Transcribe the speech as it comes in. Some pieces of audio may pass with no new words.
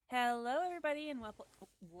everybody, and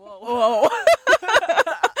Whoa.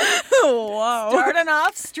 Whoa. Starting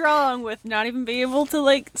off strong with not even being able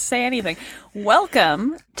to, say anything.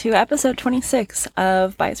 Welcome to episode 26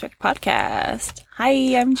 of Bias Wreck Podcast.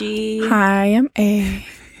 Hi, I'm G. Hi, I'm A.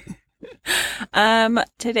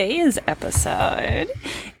 Today's episode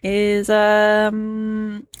is, I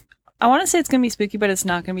want to say it's going to be spooky, but it's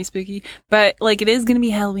not going to be spooky. But, it is going to be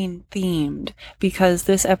Halloween themed because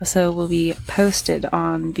this episode will be posted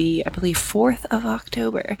on the, I believe, 4th of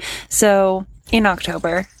October. So, in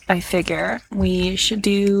October, I figure we should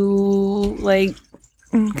do,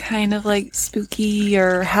 kind of spooky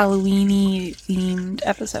or Halloween-y themed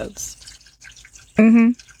episodes.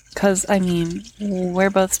 Mm-hmm. Because, we're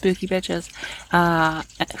both spooky bitches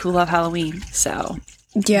who love Halloween, so...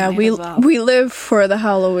 Yeah, we live for the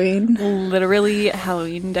Halloween. Literally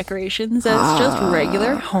Halloween decorations as just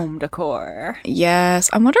regular home decor. Yes.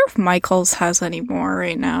 I wonder if Michael's has any more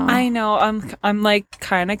right now. I know. I'm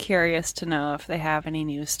kind of curious to know if they have any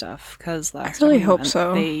new stuff because last I really time hope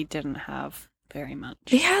so. They didn't have very much.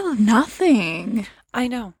 They have nothing. I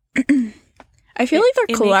know. I feel like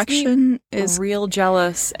their collection makes me is real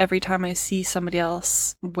jealous every time I see somebody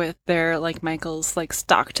else with their Michael's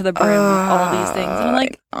stock to the brim with all these things. And I'm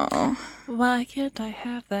like, oh. Why can't I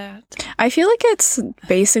have that? I feel like it's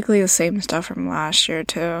basically the same stuff from last year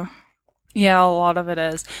too. Yeah, a lot of it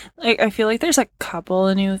is. I feel like there's a couple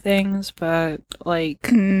of new things, but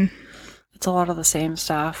it's a lot of the same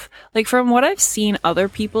stuff. From what I've seen other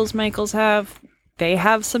people's Michaels have, they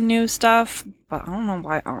have some new stuff, but I don't know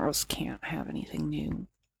why ours can't have anything new.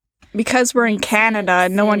 Because we're in Canada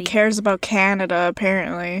and no one cares about Canada,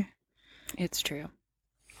 apparently. It's true.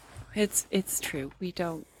 It's true. We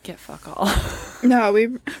don't get fuck all. No, we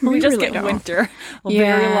just really get don't. winter.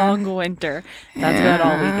 Very long winter. That's about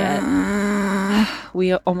all we get.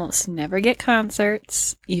 We almost never get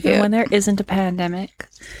concerts, even when there isn't a pandemic.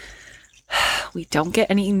 We don't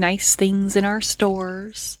get any nice things in our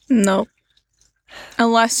stores. Nope.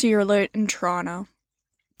 Unless you're in Toronto.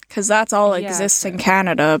 Because that's all exists in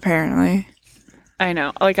Canada, apparently. I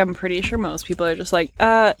know. I'm pretty sure most people are just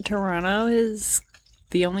Toronto is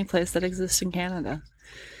the only place that exists in Canada.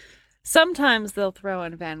 Sometimes they'll throw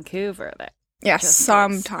in Vancouver there. Yeah, just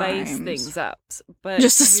sometimes. To spice things up. But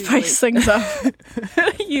just to spice things up.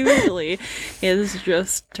 Usually is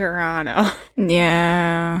just Toronto.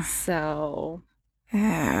 Yeah. So...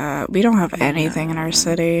 Yeah, we don't have anything in our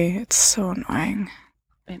city. It's so annoying.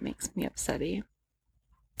 It makes me upsetty.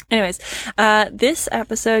 Anyways, this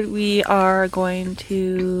episode we are going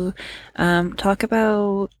to talk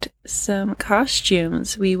about some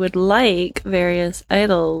costumes we would like various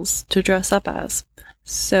idols to dress up as.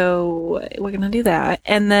 So we're going to do that.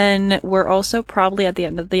 And then we're also probably at the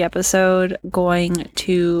end of the episode going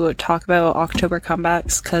to talk about October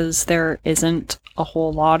comebacks because there isn't a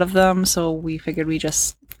whole lot of them. So we figured we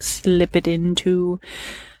just slip it into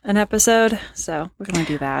an episode. So we're going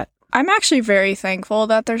to do that. I'm actually very thankful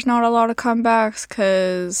that there's not a lot of comebacks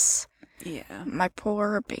because my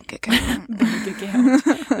poor bank account.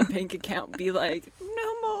 The bank account be like,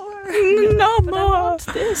 no more. No more. I want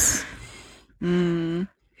this.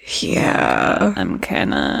 Yeah. I'm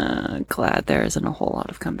kind of glad there isn't a whole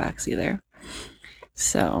lot of comebacks either.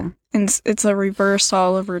 So. And it's a reverse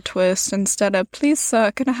Oliver Twist. Instead of, please,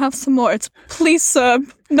 sir, can I have some more? It's, please, sir,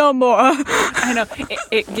 no more. I know.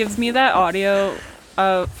 It gives me that audio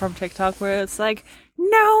from TikTok where it's like,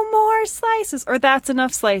 no more slices. Or that's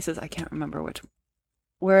enough slices. I can't remember which.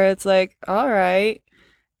 Where it's like, all right,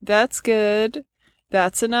 that's good.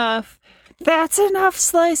 That's enough. That's enough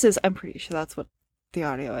slices. I'm pretty sure that's what the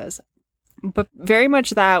audio is. But very much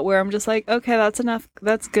that where I'm just like, okay, that's enough.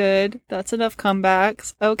 That's good. That's enough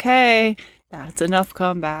comebacks. Okay. That's enough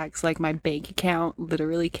comebacks. My bank account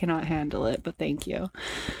literally cannot handle it, but thank you.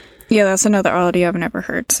 Yeah, that's another audio I've never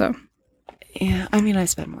heard, so. Yeah, I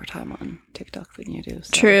spend more time on TikTok than you do.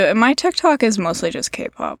 So. True. And my TikTok is mostly just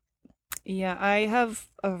K-pop. Yeah, I have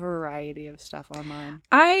a variety of stuff on mine.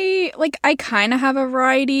 I kind of have a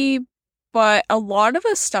variety, but a lot of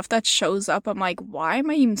the stuff that shows up, I'm like, why am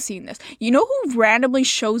I even seeing this? You know who randomly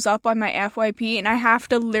shows up on my FYP and I have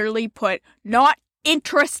to literally put not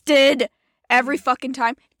interested every fucking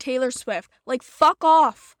time? Taylor Swift. Fuck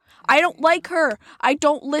off. I don't like her. I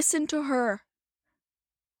don't listen to her.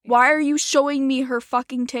 Why are you showing me her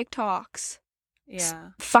fucking TikToks?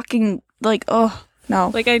 Yeah. Fucking, oh,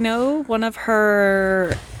 no. I know one of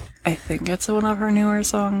her, I think it's one of her newer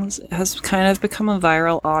songs, has kind of become a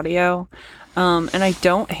viral audio. And I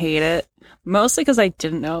don't hate it. Mostly because I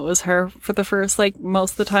didn't know it was her for the first,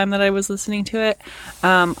 most of the time that I was listening to it.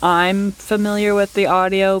 I'm familiar with the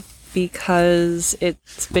audio because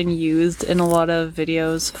it's been used in a lot of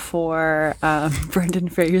videos for Brendan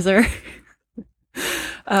Fraser.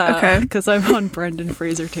 Okay. Because I'm on Brendan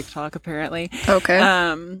Fraser TikTok apparently. Okay.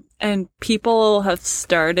 And people have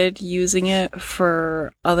started using it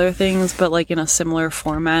for other things, but like in a similar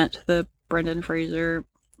format to the Brendan Fraser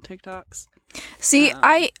TikToks. See,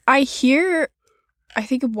 I hear, I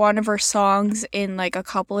think of one of her songs in like a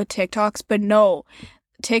couple of TikToks, but no,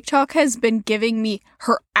 TikTok has been giving me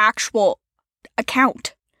her actual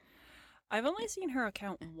account. I've only seen her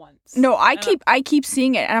account once. No, I keep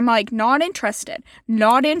seeing it, and I'm like, not interested.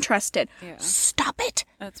 Yeah. Stop it.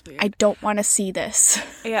 That's weird. I don't want to see this.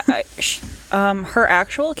 Yeah, her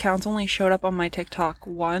actual account only showed up on my TikTok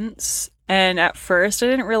once, and at first I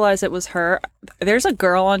didn't realize it was her. There's a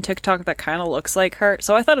girl on TikTok that kind of looks like her,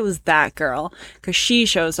 so I thought it was that girl, because she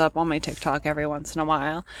shows up on my TikTok every once in a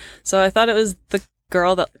while. So I thought it was the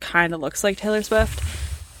girl that kind of looks like Taylor Swift.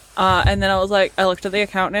 And then I looked at the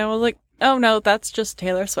account, and I was like, oh no, that's just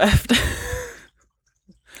Taylor Swift.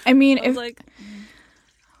 I mean, I was if like,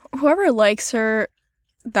 whoever likes her,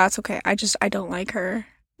 that's okay. I don't like her.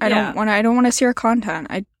 I Yeah. don't want to see her content.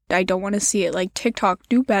 I don't want to see it. Like, TikTok,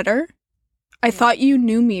 do better. I thought you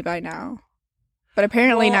knew me by now, but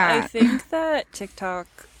apparently well, not. I think that TikTok,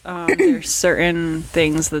 there's certain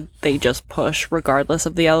things that they just push regardless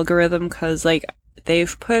of the algorithm, because like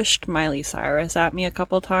they've pushed Miley Cyrus at me a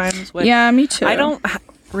couple times. Which Yeah, me too. I don't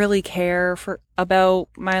really care about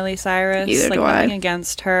Miley Cyrus. Neither like do I. nothing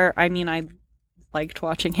against her. I mean, I liked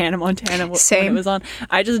watching Hannah Montana when Same. it was on.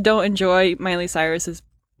 I just don't enjoy Miley Cyrus's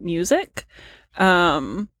music.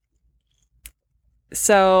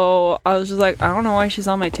 So I was just like, I don't know why she's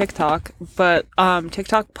on my TikTok, but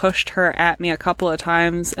TikTok pushed her at me a couple of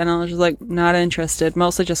times, and I was just like, not interested.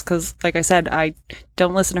 Mostly just because, like I said, I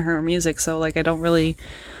don't listen to her music, so like I don't really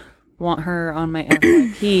want her on my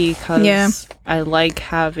FYP because Yeah. I like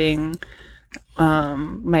having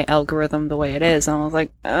my algorithm the way it is. And I was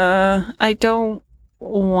like, I don't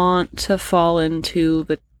want to fall into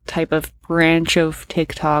the type of branch of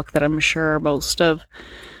TikTok that I'm sure most of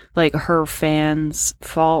like her fans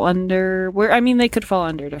fall under. Where I mean, they could fall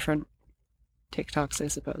under different TikToks, I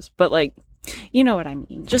suppose, but like, you know what I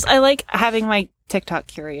mean. Just I like having my TikTok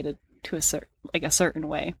curated to a certain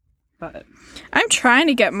way. But I'm trying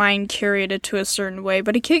to get mine curated to a certain way,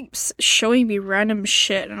 but it keeps showing me random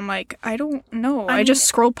shit, and I'm like, I don't know. I just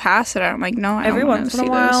scroll past it, and I'm like, no, I every don't want once to in see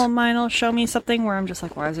a while, this. mine will show me something where I'm just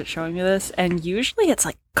like, why is it showing me this? And usually it's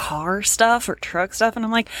like car stuff or truck stuff, and I'm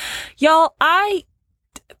like, y'all, I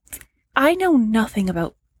know nothing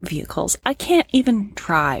about vehicles. I can't even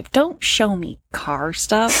drive. Don't show me car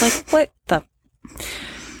stuff. Like, what the?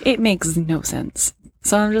 It makes no sense.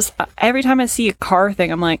 So I'm just, every time I see a car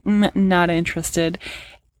thing, I'm like, not interested.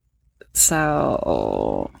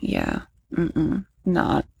 So, yeah.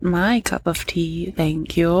 Not my cup of tea,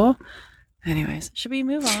 thank you. Anyways, should we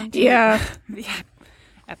move on to the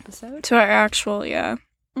episode? To our actual, yeah.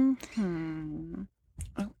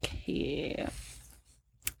 Okay.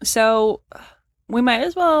 So, we might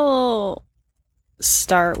as well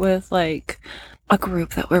start with, like, a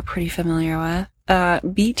group that we're pretty familiar with.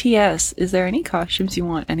 BTS, is there any costumes you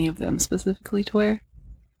want any of them specifically to wear?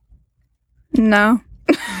 No.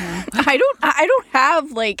 No. I don't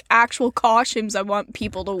have like actual costumes I want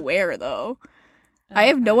people to wear though. I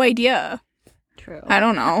have no idea. True. I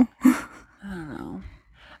don't know. I don't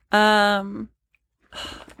know.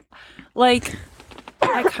 Like,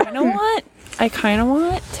 I kind of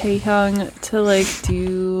want Taehyung to like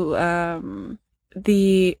do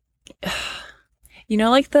the, you know,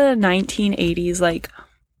 like the 1980s like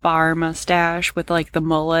bar mustache with like the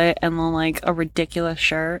mullet and then like a ridiculous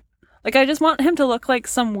shirt. Like, I just want him to look like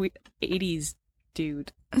some 80s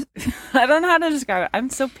dude. I don't know how to describe it. I'm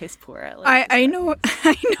so piss poor at like I know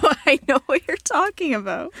what you're talking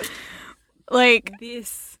about. Like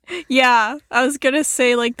this. yeah, I was gonna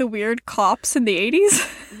say like the weird cops in the 80s.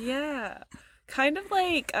 Yeah. Kind of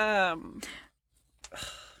like I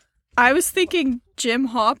was thinking Jim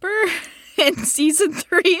Hopper in season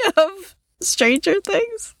 3 of Stranger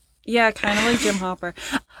Things. yeah, kind of like Jim Hopper.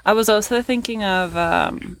 I was also thinking of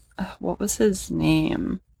what was his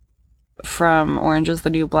name from Orange is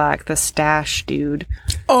the New Black, the stash dude.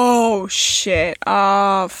 Oh shit.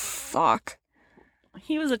 Oh fuck.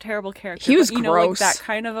 He was a terrible character. He was but, you gross. know, like that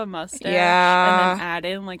kind of a mustache. Yeah. And then add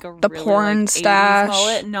in like The really, porn like, 80s stash.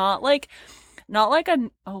 mullet. Not like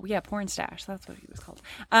a, oh yeah, porn stash. That's what he was called.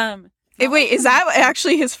 Wait, is that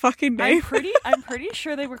actually his fucking name? I'm pretty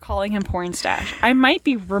sure they were calling him Porn Stash. I might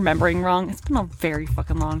be remembering wrong. It's been a very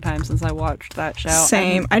fucking long time since I watched that show.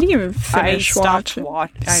 Same. I didn't even finish watching.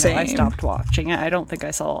 I stopped watching it. I don't think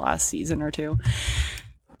I saw the last season or two.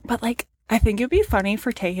 But like, I think it'd be funny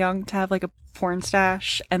for Taehyung to have like a porn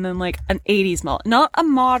stash and then like an 80s mullet. Not a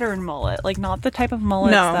modern mullet. Like not the type of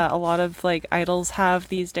mullets that a lot of like idols have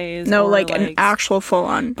these days. No, like an actual full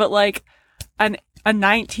on. But like a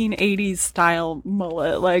 1980s style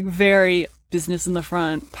mullet, like very business in the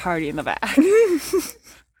front, party in the back.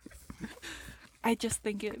 I just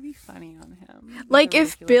think it would be funny on him. Like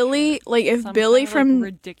if Billy, shirt. like if Some Billy kind of, from like,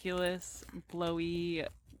 ridiculous billowy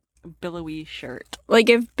shirt.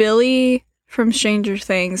 Like if Billy from Stranger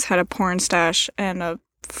Things had a porn stash and a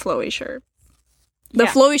flowy shirt. The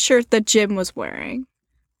flowy shirt that Jim was wearing.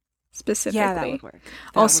 Specifically. Yeah, that would work.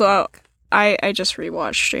 I just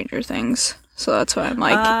rewatched Stranger Things. So that's why I'm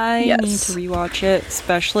like, I yes. need to rewatch it,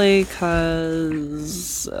 especially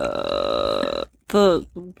because the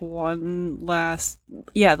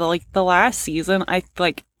last season,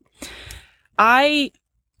 I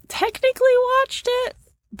technically watched it,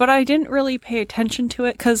 but I didn't really pay attention to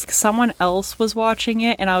it because someone else was watching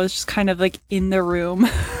it, and I was just kind of like in the room,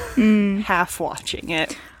 half watching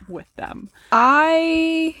it with them.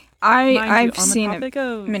 I've seen it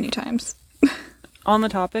many times. On the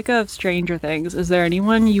topic of Stranger Things, is there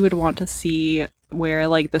anyone you would want to see wear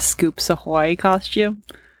like the Scoops Ahoy costume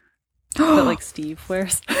that like Steve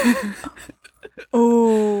wears? I'm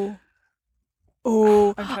trying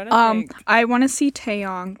to think. I want to see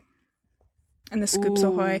Taeyong and the Scoops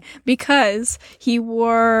Ahoy because he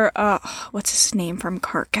wore what's his name from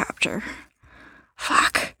Cardcaptor?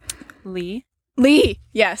 Fuck. Lee,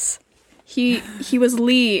 yes. He was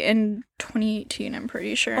Lee in 2018, I'm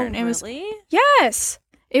pretty sure. Oh, and it was really? Yes.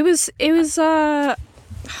 It was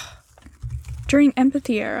during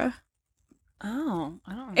Empathy era. Oh,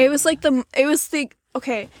 I don't know. It was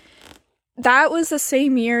okay. That was the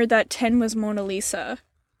same year that 10 was Mona Lisa.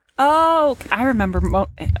 Oh, I remember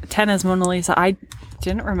 10 as Mona Lisa. I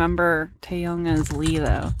didn't remember Taeyong as Lee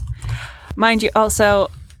though. Mind you, also,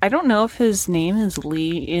 I don't know if his name is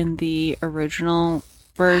Lee in the original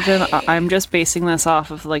version. I'm just basing this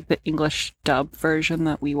off of like the English dub version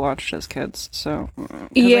that we watched as kids. So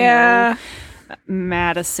yeah,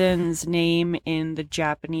 Madison's name in the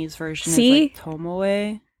Japanese version is like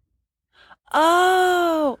Tomoe.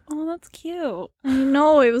 Oh, that's cute. I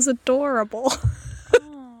know, it was adorable.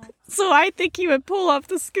 Oh. So I think he would pull off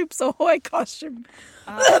the Scoops Ahoy costume.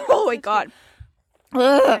 Oh my god.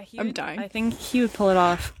 I'm dying. I think he would pull it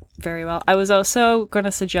off very well. I was also going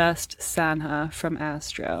to suggest Sanha from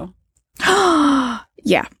Astro.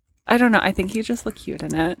 Yeah. I don't know. I think he'd just look cute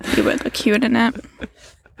in it. He would look cute in it.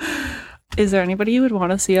 Is there anybody you would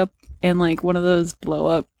want to see up in like one of those blow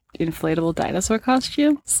up inflatable dinosaur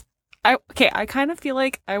costumes? I kind of feel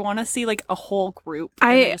like I want to see like a whole group.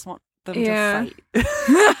 I just want them to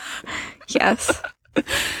fight. Yes.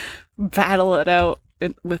 Battle it out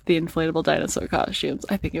with the inflatable dinosaur costumes.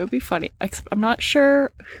 I think it would be funny. I'm not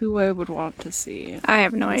sure who I would want to see. I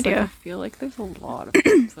have no idea. I feel like there's a lot of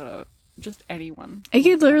things that just anyone. It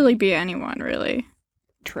could literally be anyone, really.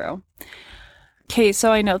 True. Okay,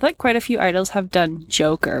 so I know that quite a few idols have done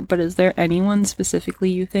Joker, but is there anyone specifically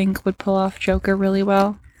you think would pull off Joker really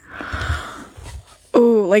well?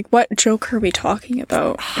 Oh, like what Joker are we talking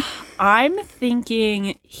about? I'm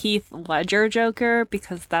thinking Heath Ledger Joker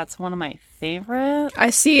because that's one of my favorites. I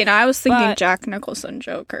see, and I was thinking Jack Nicholson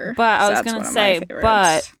Joker. But I was going to say,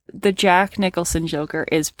 but the Jack Nicholson Joker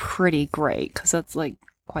is pretty great because that's like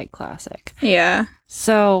quite classic. Yeah.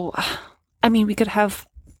 So, I mean, we could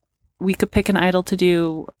pick an idol to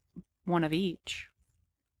do one of each.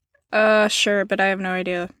 Sure, but I have no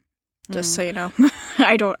idea. Just so you know.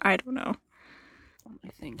 I don't know. Let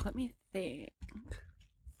me think.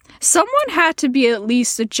 Someone had to be at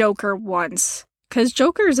least a Joker once, because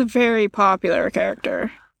Joker is a very popular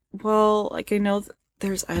character. Well, like I know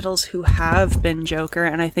there's idols who have been Joker,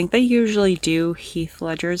 and I think they usually do Heath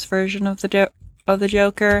Ledger's version of the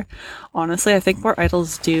Joker. Honestly, I think more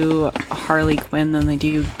idols do Harley Quinn than they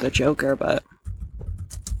do the Joker, but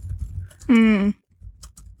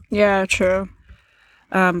yeah, true.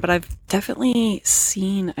 But I've definitely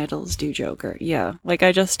seen idols do Joker. Yeah, like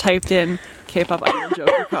I just typed in K-pop idol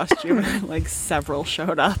Joker costume, and like several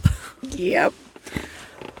showed up. Yep.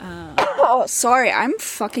 Oh, sorry, I'm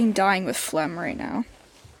fucking dying with phlegm right now.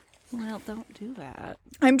 Well, don't do that.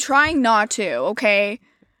 I'm trying not to, okay?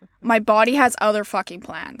 My body has other fucking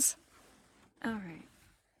plans. All right.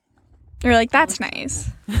 You're like, that's nice.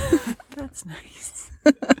 That's nice.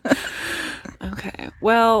 Okay.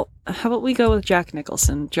 Well, how about we go with Jack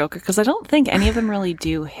Nicholson Joker? Because I don't think any of them really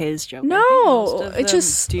do his Joker. I think most No, of it's them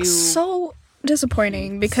just do. so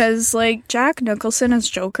disappointing because like Jack Nicholson as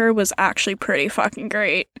Joker was actually pretty fucking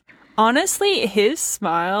great. Honestly, his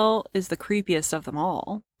smile is the creepiest of them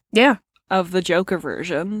all. Yeah. Of the Joker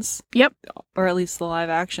versions. Yep. Or at least the live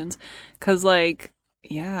actions. Because, like,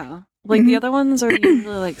 yeah. Like, the Mhm. other ones are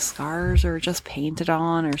usually, like, scars or just painted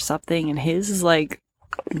on or something. And his is, like,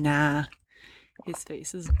 nah. His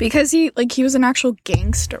face is... Because he was an actual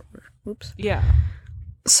gangster. Oops. Yeah.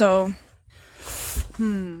 So.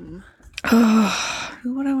 Who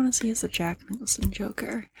would I want to see as the Jack Nicholson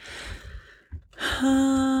Joker?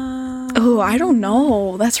 Oh, I don't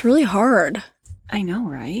know. That's really hard. I know,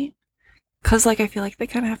 right? Because, like, I feel like they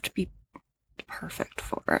kind of have to be perfect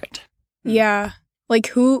for it. Yeah. Like,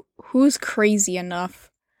 who's crazy enough?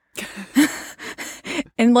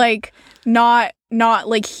 And, like, not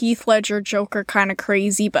like Heath Ledger Joker kind of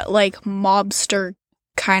crazy, but, like, mobster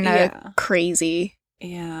kind of crazy.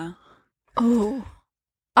 Yeah. Oh.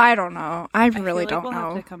 I don't know. I really feel like don't we'll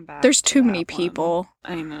know. have to come back There's to too that many one. people.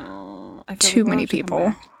 I know. I feel Too like we'll many have to come people.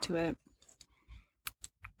 back to it.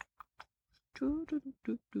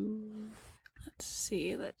 Let's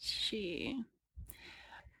see.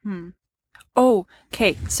 Oh,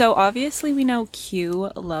 okay. So obviously we know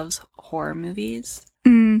Q loves horror movies.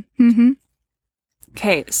 Mm-hmm.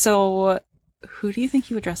 Okay, so who do you think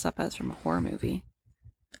he would dress up as from a horror movie?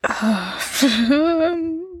 I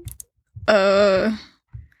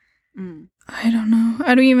don't know.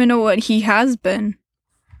 I don't even know what he has been.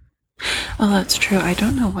 Oh, that's true. I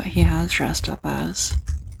don't know what he has dressed up as.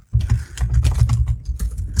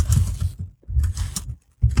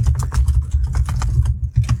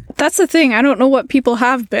 That's the thing. I don't know what people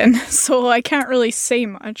have been, so I can't really say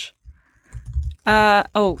much.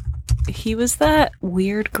 Oh, he was that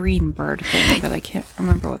weird green bird thing that I can't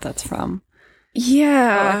remember what that's from.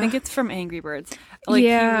 Yeah. Oh, I think it's from Angry Birds. Like,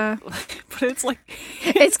 yeah. But it's like...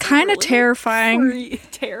 It's kind of really terrifying.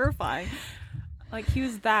 Terrifying. Like, he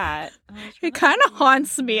was that. It kind of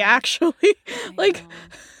haunts me, actually. Like...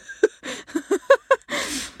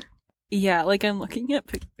 Yeah, like, I'm looking at...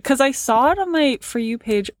 Because I saw it on my For You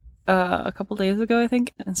page a couple days ago, I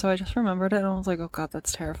think, and so I just remembered it, and I was like, oh god,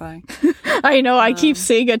 that's terrifying. I know, I keep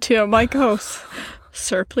saying it too. I'm like, oh,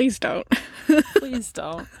 sir, please don't. Please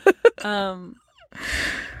don't.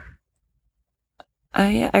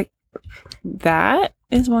 I that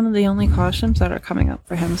is one of the only costumes that are coming up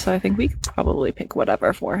for him, so I think we could probably pick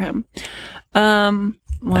whatever for him. Well,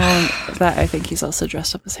 that I think he's also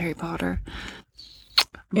dressed up as Harry Potter.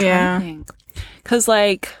 Yeah. Because,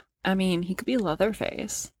 like, I mean, he could be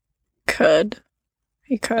Leatherface. He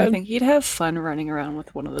could. I think he'd have fun running around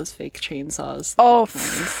with one of those fake chainsaws. Oh,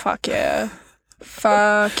 fuck yeah.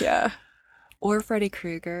 Fuck yeah. Or Freddy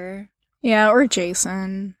Krueger. Yeah, or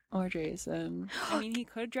Jason. I mean, he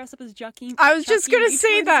could dress up as Chucky. I was just gonna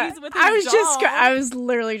say that. I was doll.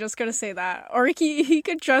 literally just gonna say that. Or he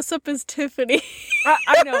could dress up as Tiffany.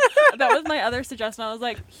 I know. That was my other suggestion. I was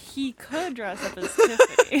like, he could dress up as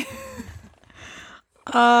Tiffany.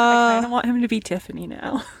 I kind of want him to be Tiffany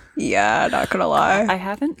now. Yeah, not gonna lie. I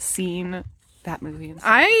haven't seen that movie.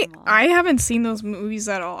 I haven't seen those movies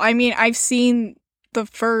at all. I mean, I've seen the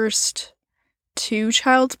first 2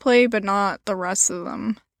 Child's Play, but not the rest of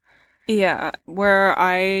them. Yeah, where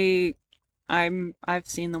I've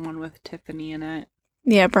seen the one with Tiffany in it.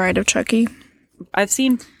 Yeah, Bride of Chucky. I've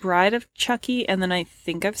seen Bride of Chucky, and then I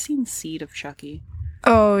think I've seen Seed of Chucky.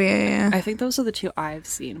 Oh yeah. I think those are the 2 I've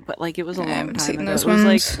seen, but like it was a long time ago. Those it was ones.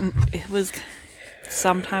 like it was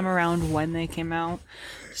sometime around when they came out.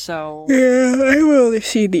 So yeah, I will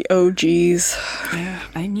see the OGs. Yeah,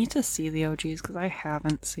 I need to see the OGs because I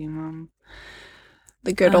haven't seen them.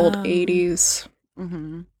 The good old 80s.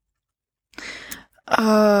 Mm-hmm.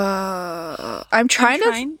 I'm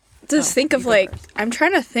trying to think of like first. I'm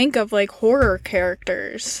trying to think of like horror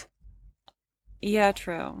characters. Yeah,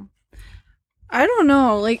 true. I don't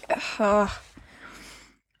know, like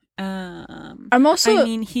I'm also I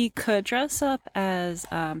mean, he could dress up as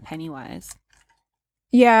Pennywise.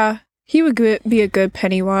 Yeah, he would be a good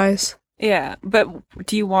Pennywise. Yeah, but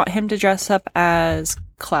do you want him to dress up as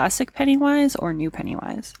classic Pennywise or new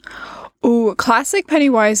Pennywise? Ooh, classic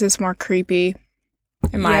Pennywise is more creepy,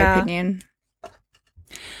 in my opinion.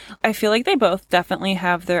 I feel like they both definitely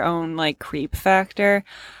have their own, like, creep factor.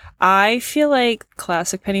 I feel like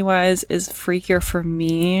classic Pennywise is freakier for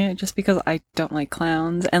me just because I don't like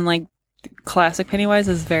clowns. And, like, classic Pennywise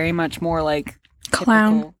is very much more, like,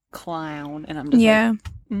 clown. And I'm just like,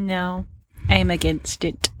 no, I'm against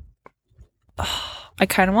it. Oh, I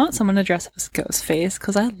kind of want someone to dress up as Ghostface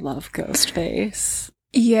because I love Ghostface.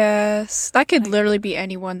 Yes. That could literally be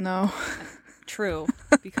anyone, though. True,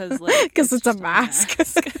 because like Because it's a just mask.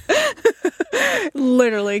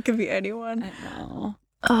 Literally, it could be anyone. I know.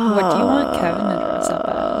 What do you want Kevin to dress up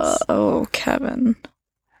as? Oh, Kevin.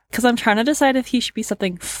 Because I'm trying to decide if he should be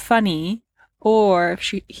something funny or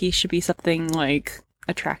if he should be something like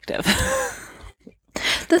attractive.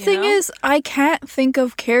 The thing is, I can't think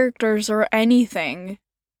of characters or anything.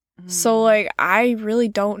 So, like, I really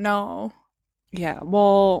don't know. Yeah,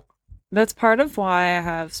 well, that's part of why I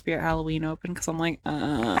have Spirit Halloween open, because I'm like,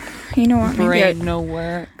 you know what? brain, no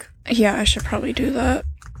work. Yeah, I should probably do that.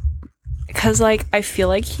 Because, like, I feel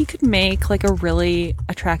like he could make, like, a really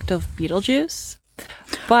attractive Beetlejuice.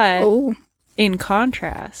 But, in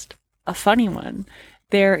contrast, a funny one,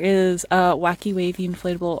 there is a wacky, wavy,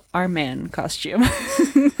 inflatable arm man costume.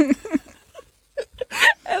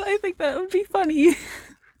 And I think that would be funny.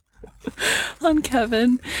 On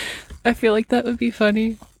Kevin. I feel like that would be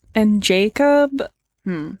funny. And Jacob,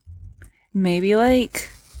 maybe like,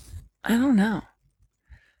 I don't know.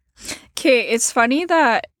 Okay, it's funny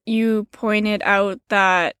that you pointed out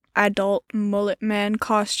that adult mullet man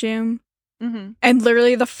costume. Mm-hmm. And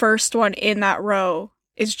literally the first one in that row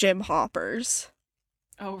is Jim Hopper's.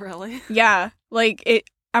 Oh, really? Yeah, like it.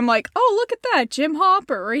 I'm like, oh, look at that, Jim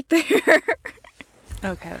Hopper right there.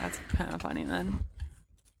 Okay, that's kind of funny then.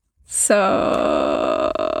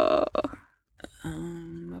 So,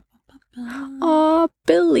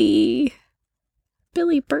 Billy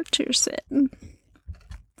Burcherson.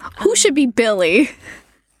 Who should be Billy?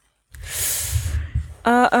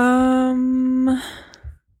 Huh. I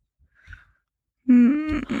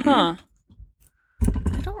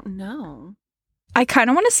don't know. I kind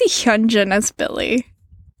of want to see Hyunjin as Billy.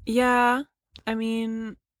 Yeah, I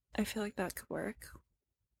mean, I feel like that could work.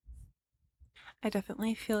 I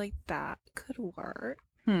definitely feel like that could work.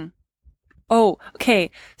 Oh, okay.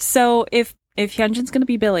 So if Hyunjin's gonna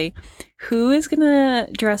be Billy, who is gonna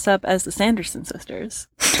dress up as the Sanderson sisters?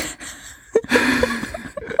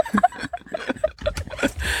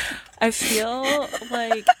 I feel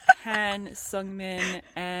like Han, Sungmin,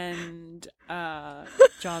 and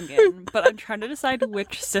Jongin, but I'm trying to decide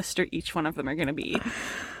which sister each one of them are gonna be.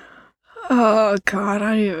 Oh God,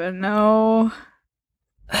 I don't even know.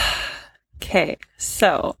 Okay,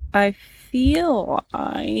 so I feel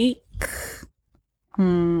like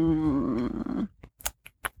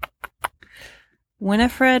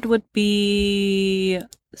Winifred would be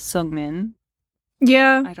Sungmin.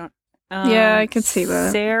 Yeah. I don't. Yeah, I could see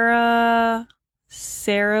that.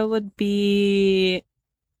 Sarah would be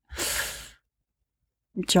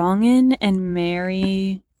Jongin, and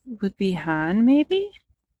Mary would be Han, maybe?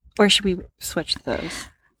 Or should we switch those?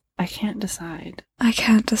 I can't decide. I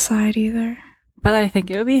can't decide either. But I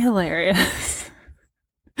think it would be hilarious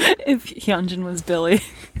if Hyunjin was Billy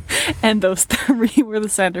and those three were the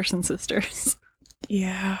Sanderson sisters.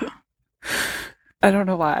 Yeah. I don't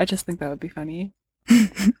know why. I just think that would be funny.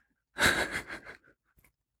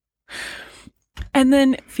 And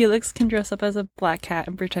then Felix can dress up as a black cat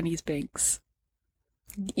and pretend he's Binks.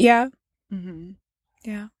 Yeah. Mm-hmm.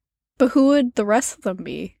 Yeah. But who would the rest of them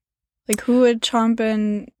be? Like, who would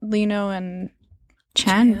Chanbin, Lino, and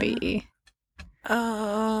Chan be?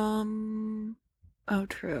 Oh,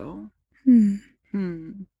 true.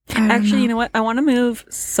 Actually, you know what? I want to move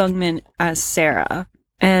Sungmin as Sarah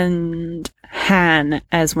and Han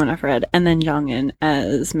as Winifred and then Jongin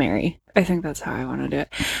as Mary. I think that's how I want to do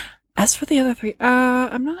it. As for the other three,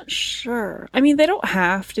 I'm not sure. I mean, they don't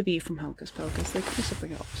have to be from Hocus Pocus. They could be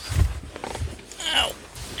something else. Ow.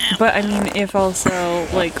 But I mean, if also,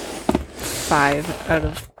 like, 5 out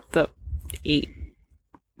of the 8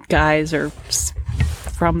 guys are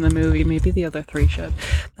from the movie, maybe the other 3 should.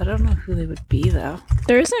 But I don't know who they would be, though.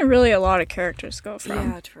 There isn't really a lot of characters to go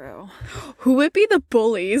from. Yeah, true. Who would be the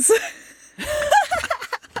bullies?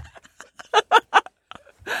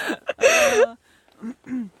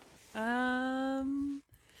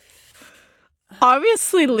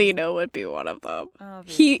 Obviously, Lino would be one of them.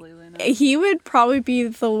 He would probably be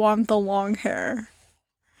the one with the long hair.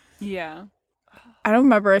 Yeah. I don't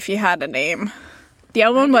remember if he had a name. The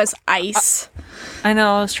other one was Ice. I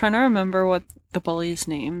know. I was trying to remember what the bullies'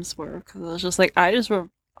 names were because I was just like, I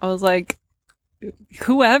was like,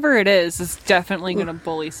 whoever it is definitely going to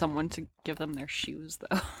bully someone to give them their shoes,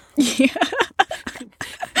 though. Yeah.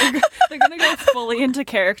 They're going to go fully into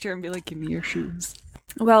character and be like, give me your shoes.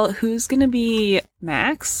 Well, who's going to be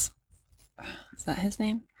Max? Is that his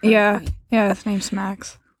name? Yeah. Yeah, his name's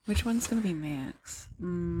Max. Which one's going to be Max?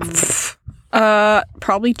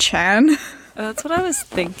 Probably Chan. That's what I was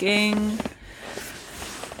thinking.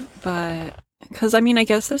 But, because, I mean, I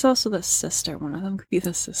guess there's also the sister. One of them could be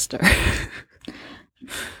the sister.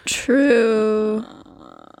 True.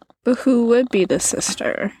 But who would be the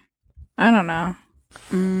sister? I don't know.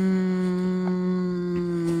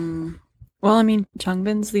 Well, I mean,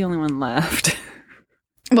 Changbin's the only one left.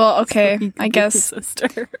 Well, okay. So he could I be guess. the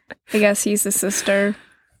sister. I guess he's the sister.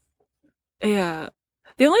 Yeah.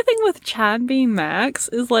 The only thing with Chan being Max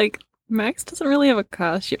is, like, Max doesn't really have a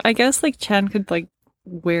costume. I guess, like, Chan could, like,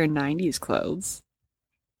 wear 90s clothes.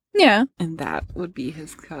 Yeah. And that would be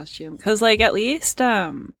his costume. Because, like, at least,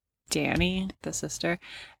 Danny, the sister.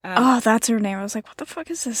 Oh, that's her name. I was like, what the fuck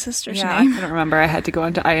is his sister's I name? couldn't remember. I had to go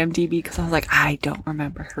into IMDb because I was like, I don't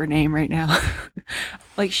remember her name right now.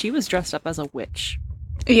 Like, she was dressed up as a witch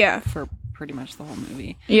Yeah. for pretty much the whole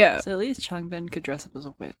movie. Yeah. So at least Changbin could dress up as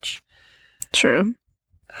a witch. True.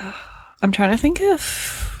 I'm trying to think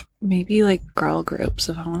of maybe, like, girl groups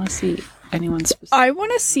if I want to see anyone specific. I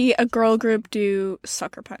want to see a girl group do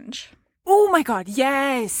Sucker Punch. Oh my god,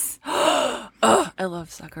 yes! Oh, I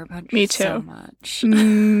love Sucker Punch Me too. so much.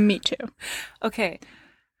 Me too. Okay.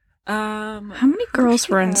 How many girls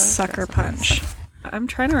were in Yeah, Sucker Punch? I'm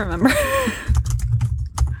trying to remember. I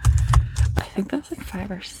think that's like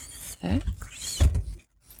 5 or 6.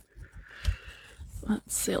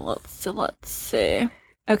 Let's see.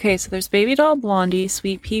 Okay, so there's Baby Doll, Blondie,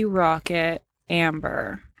 Sweet Pea, Rocket,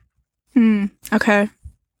 Amber. Okay.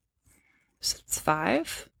 So it's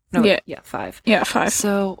 5? No, Yeah. yeah, 5. Yeah, 5.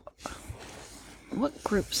 So, what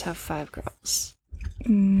groups have 5 girls?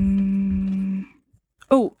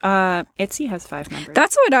 Oh, ITZY has 5 members.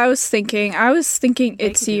 That's what I was thinking. I was thinking They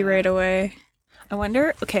could ITZY do that. right away. I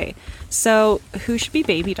wonder, okay, so who should be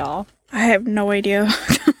Baby Doll? I have no idea.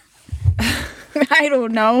 I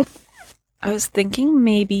don't know. I was thinking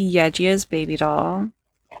maybe Yeji as Baby Doll.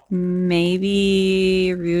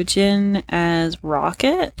 Maybe Ryujin as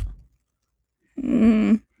Rocket.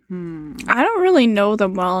 I don't really know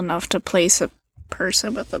them well enough to place a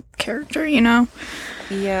person with a character, you know?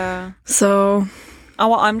 Yeah. So, Oh,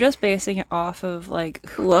 well, I'm just basing it off of,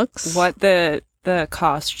 like, looks. what the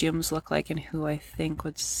costumes look like and who I think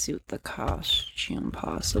would suit the costume,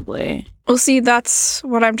 possibly. Well, see, that's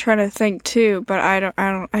what I'm trying to think too, but I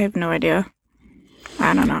have no idea.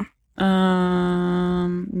 I don't know.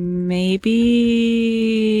 Maybe.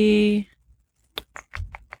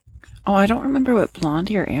 Oh, I don't remember what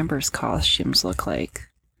Blondie or Amber's costumes look like.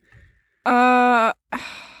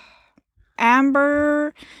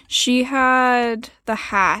 Amber, she had the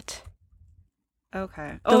hat.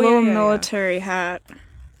 Okay. The little military hat.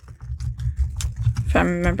 If I'm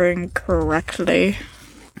remembering correctly.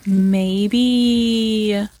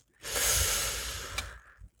 Maybe.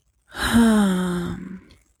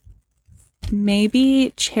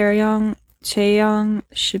 Maybe Chaeyoung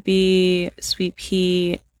should be Sweet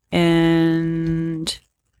Pea and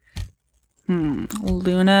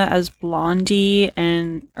Luna as Blondie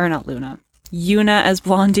or not Luna. Yuna as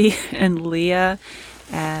Blondie and Leah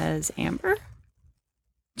as Amber?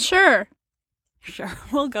 Sure. Sure,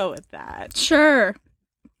 we'll go with that. Sure.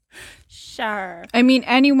 Sure. I mean,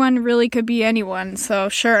 anyone really could be anyone, so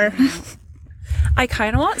sure. I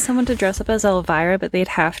kind of want someone to dress up as Elvira, but they'd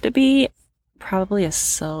have to be probably a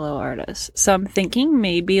solo artist. So I'm thinking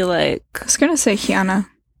maybe like... I was gonna say Hyuna.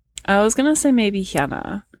 I was gonna say maybe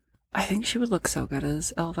Hyuna. I think she would look so good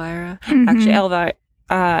as Elvira. Mhm. Actually,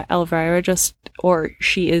 Elvira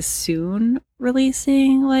she is soon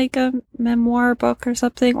releasing like a memoir book or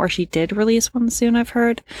something, or she did release one soon, I've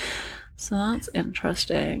heard. So that's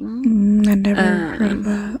interesting. I never heard of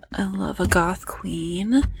that. I love a goth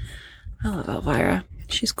queen. I love Elvira.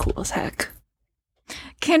 She's cool as heck.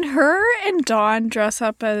 Can her and Dawn dress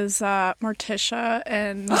up as Morticia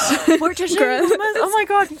and Morticia Gomez? and Gomez. Oh my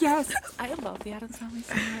god, yes. I love the Addams Family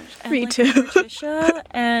so much. And, Me like, too. Morticia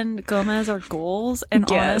and Gomez are goals, and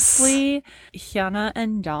Yes. honestly, Hyuna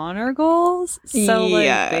and Dawn are goals. So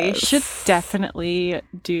like they Yes. should definitely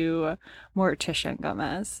do Morticia and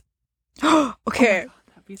Gomez. Okay. Oh my God,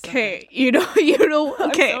 that'd be so Okay. good. You know.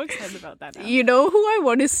 Okay. I'm so excited about that now. You know who I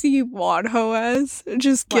want to see Wonho as?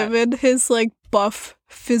 Just What? given his like buff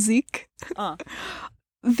physique. Uh.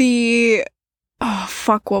 Oh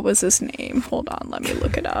fuck, what was his name? Hold on, let me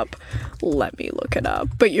look it up.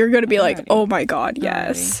 But you're gonna be I'm like, ready. oh my god, I'm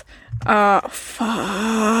yes.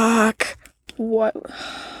 Fuck. What?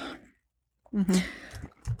 Mhm.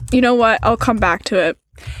 You know what? I'll come back to it.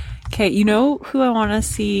 Okay, you know who I want to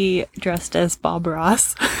see dressed as Bob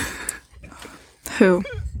Ross? Who?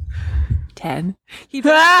 10. He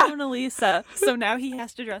dressed as Mona Lisa, so now he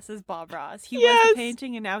has to dress as Bob Ross. He was Yes. the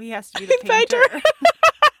painting, and now he has to be the Painter.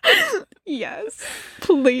 painter. Yes.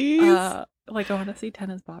 Please. Like, I want to see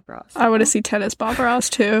tennis Bob Ross. I want to see tennis Bob Ross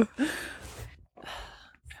too.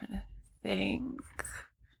 I'm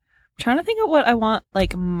trying to think of what I want,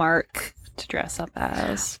 like, Mark to dress up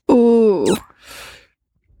as. Ooh.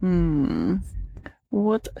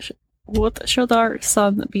 What should our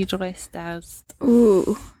son be dressed as?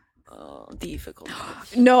 Ooh. Oh, difficult.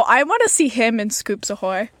 No, I want to see him in Scoops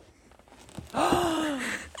Ahoy. I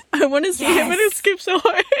want to see him in Scoops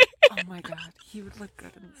Ahoy. Oh my god, he would look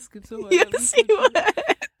good in Scoops Ahoy. Yes, he would.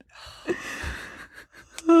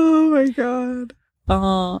 Oh my god.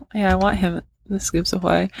 Yeah, I want him in the Scoops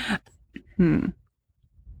Ahoy.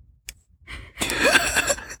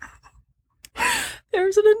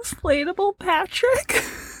 There's an inflatable Patrick.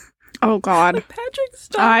 Oh god. Patrick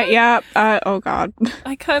Star. Oh god.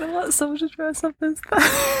 I kind of want someone to dress up as that.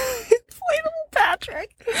 Inflatable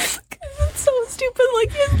Patrick. Because it's so stupid.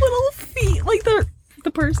 Like his little feet. Like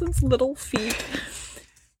the person's little feet.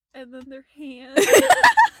 And then their hands.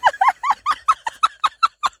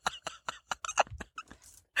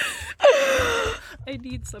 I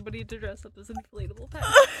need somebody to dress up as inflatable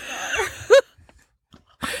Patrick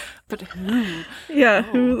Star. But who? Yeah,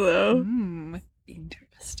 who though?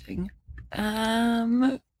 Interesting.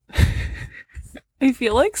 I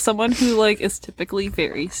feel like someone who like is typically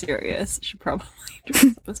very serious should probably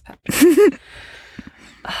dress up as Patrick.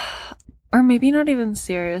 Or maybe not even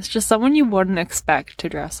serious, just someone you wouldn't expect to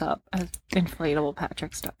dress up as inflatable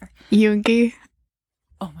Patrick Star. Yoongi.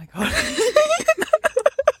 Oh my god.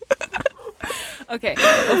 Okay,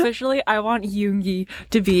 officially, I want Yoongi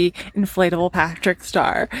to be inflatable Patrick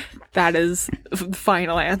Star. That is the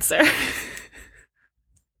final answer.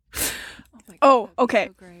 Oh, okay.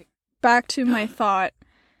 So great. Back to my thought.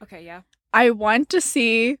 Okay, yeah. I want to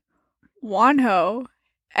see Wonho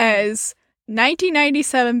as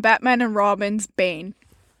 1997 Batman and Robin's Bane.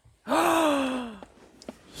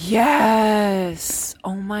 Yes!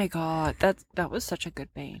 Oh my god, that was such a good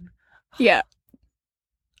Bane. Yeah.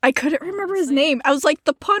 I couldn't remember his name. I was like,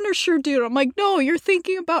 the Punisher dude. I'm like, no, you're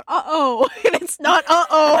thinking about Uh-oh. And it's not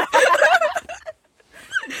Uh-Oh.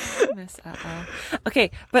 Miss Uh-Oh. Okay,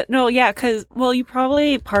 but no, yeah, because, well, you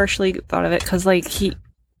probably partially thought of it because, like, he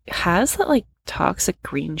has that, like, toxic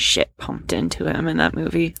green shit pumped into him in that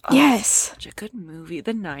movie. Oh, Yes. Such a good movie.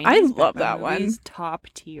 The 90s. I love Batman that one. movies, top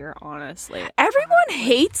tier, honestly. Everyone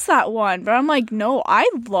hates that one, but I'm like, no, I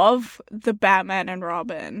love the Batman and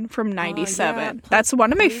Robin from 97. Yeah. That's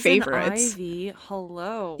one of my Poison favorites. Ivy,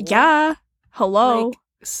 hello. Yeah. Hello. Like,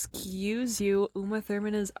 excuse you, Uma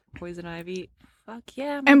Thurman is Poison Ivy. Fuck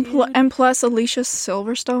yeah, and plus Alicia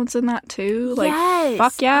Silverstone's in that too. Like, yes!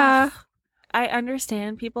 fuck yeah. Ugh. I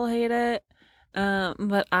understand people hate it,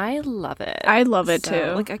 but I love it. I love it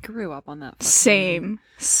too. Like, I grew up on that. Same.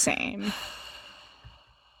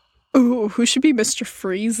 Ooh, who should be Mr.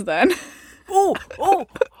 Freeze then?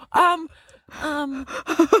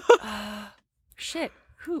 Shit.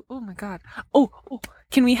 Who? Oh my god. Oh,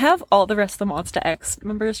 can we have all the rest of the Monster X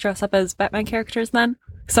members dress up as Batman characters then?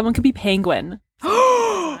 Someone could be Penguin.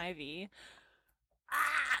 Ivy.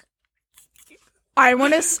 I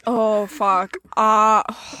want to. Oh fuck.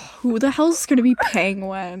 Who the hell's gonna be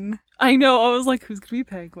Penguin? I know. I was like, who's gonna be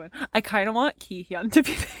Penguin? I kind of want Ki-hyun to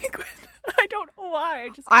be Penguin. I don't know why.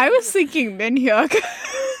 I was thinking Min-hyuk.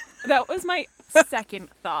 That was my second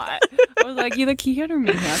thought. I was like, either Ki-hyun or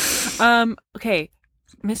Min-hyuk. Okay,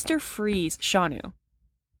 Mr. Freeze, Shanu.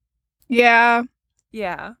 Yeah.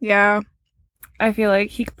 Yeah. I feel like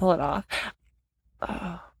he could pull it off.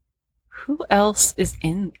 Who else is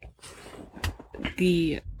in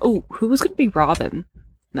the... Oh, who was going to be Robin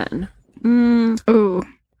then? Ooh.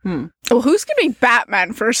 Well, who's going to be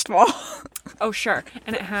Batman, first of all? Oh, sure.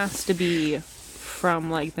 And it has to be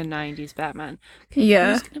from, like, the 90s Batman.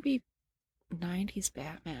 Yeah. Who's going to be 90s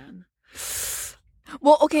Batman?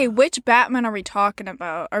 Well, okay, which Batman are we talking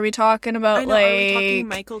about? Are we talking about, like... Are we talking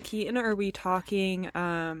Michael Keaton, or are we talking,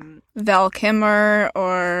 Val Kilmer,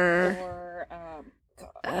 or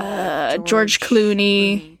George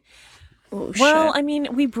Clooney? Oh, well, shit. I mean,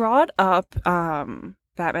 we brought up, Batman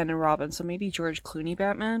and Robin, so maybe George Clooney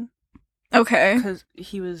Batman? Okay. Because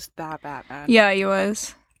he was that Batman. Yeah, he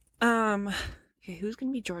was. Okay, who's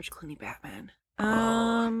gonna be George Clooney Batman?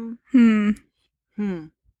 Let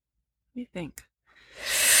me think.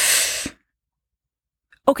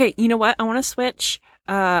 Okay, you know what? I want to switch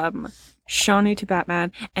Shanu to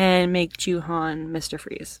Batman and make Juhan Mr.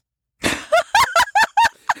 Freeze.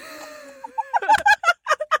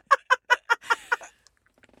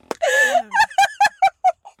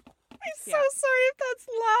 So sorry if that's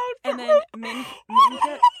loud. And then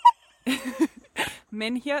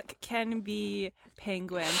Min-hyuk can be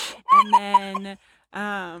Penguin, and then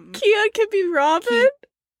Kihyun could be Robin.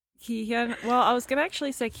 Kihyun. Well, I was gonna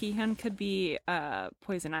actually say Kihyun could be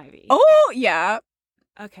Poison Ivy. Oh yeah.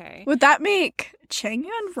 Okay. Would that make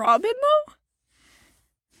Changhyun Robin though?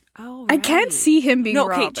 Oh, I can't see him being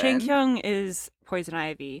Robin. Okay, Changhyun is Poison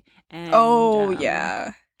Ivy, and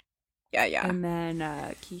yeah. And then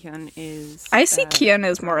Kihyun is. I see Kihyun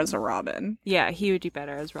as more as a Robin. Yeah, he would do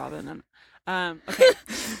better as Robin. Okay.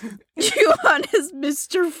 Yuan is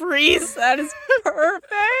Mr. Freeze. That is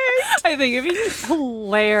perfect. I think it'd be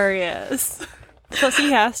hilarious. Plus,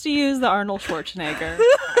 he has to use the Arnold Schwarzenegger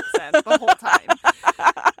accent the whole time.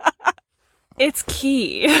 It's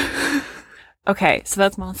key. Okay, so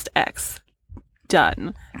that's Monster X.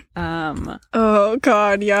 Done. Oh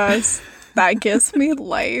god, yes. That gives me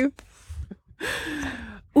life.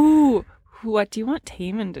 Ooh, what do you want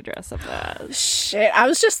Taemin to dress up as? Shit, I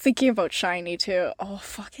was just thinking about Shiny too. Oh,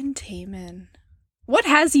 fucking Taemin. What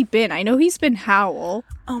has he been? I know he's been Howl.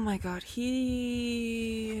 Oh my god,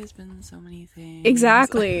 he has been so many things.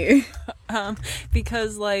 Exactly.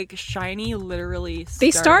 Because like Shiny literally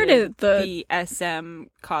started the SM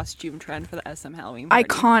costume trend for the SM Halloween party.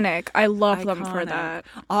 Iconic. I love them for that.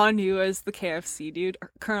 Anu as the KFC dude,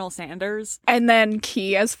 Colonel Sanders, and then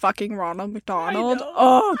Key as fucking Ronald McDonald.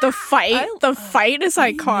 Oh, the fight! The fight is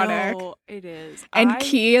iconic. No, it is. And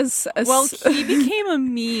Key is Key became a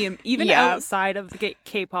meme even outside of the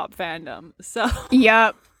K-pop fandom. So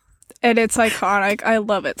yep, and it's iconic. I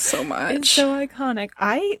love it so much. It's so iconic.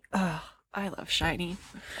 I love Shiny.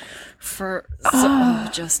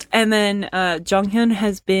 And then Jonghyun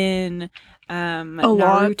has been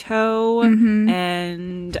Naruto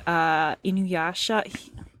and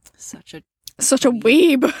Inuyasha. Such a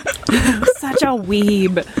weeb. Such a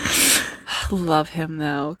weeb. Love him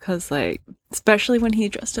though, because like especially when he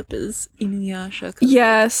dressed up as Inuyasha.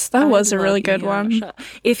 Yes, that was a really good Inuyasha. One.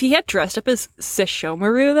 If he had dressed up as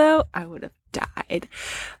Sesshomaru though, I would have died.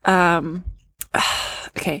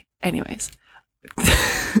 Okay, anyways.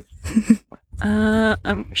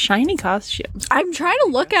 Shiny costumes. I'm trying to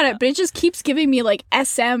look at it, but it just keeps giving me like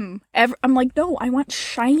SM. I'm like, no, I want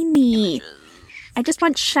shiny. I just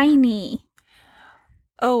want shiny.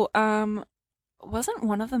 Oh, wasn't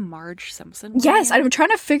one of them Marge Simpson? Yes, I'm trying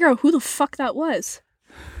to figure out who the fuck that was.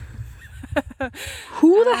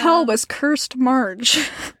 Who the hell was Cursed Marge?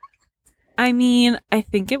 I mean, I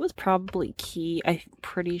think it was probably Key. I'm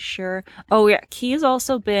pretty sure. Oh yeah, Key has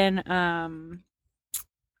also been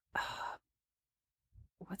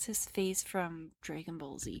what's his face from Dragon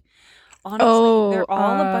Ball Z? Honestly, they're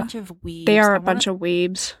all a bunch of weebs. They are a bunch of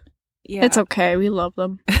weebs. Yeah. It's okay, we love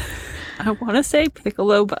them. I want to say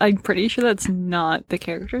Piccolo, but I'm pretty sure that's not the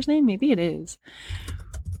character's name. Maybe it is.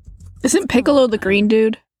 Isn't Piccolo the green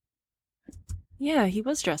dude? Yeah, he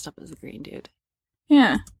was dressed up as a green dude.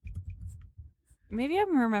 Yeah. Maybe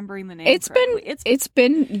I'm remembering the name. It's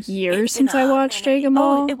been years since I watched Dragon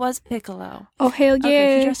Ball. Oh, it was Piccolo. Oh hell yeah!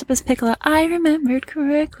 Okay, he dressed up as Piccolo. I remembered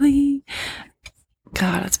correctly.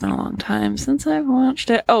 God, it's been a long time since I've watched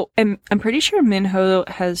it. Oh, I'm pretty sure Minho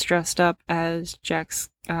has dressed up as Jack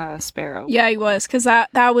Sparrow. Yeah, he was, because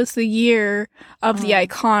that was the year of the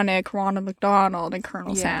iconic Ronald McDonald and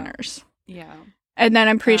Colonel Sanders. Yeah. And then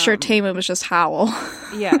I'm pretty sure Taemin was just Howl.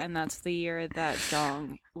 Yeah, and that's the year that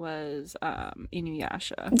Dong was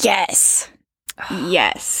Inuyasha. Yes.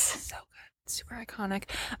 Yes. So good. Super iconic.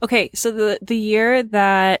 Okay, so the year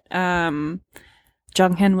that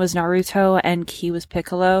Jonghyun was Naruto and Key was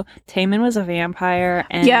Piccolo, Taemin was a vampire,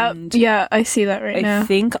 and yeah, I see that now. I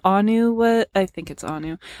think it's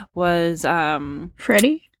Anu was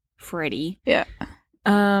Freddy. Yeah.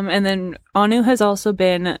 And then Anu has also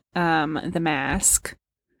been the Mask.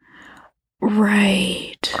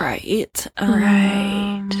 Right.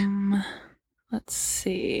 Let's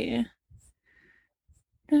see.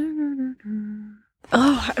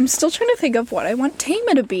 Oh, I'm still trying to think of what I want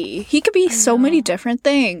Taemin to be. He could be so many different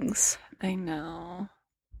things. I know.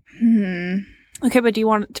 Okay, but do you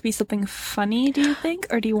want it to be something funny, do you think?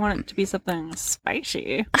 Or do you want it to be something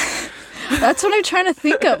spicy? That's what I'm trying to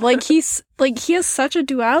think of. He has such a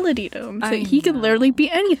duality to him. So he could literally be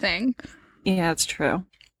anything. Yeah, it's true.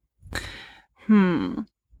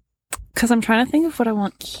 Because I'm trying to think of what I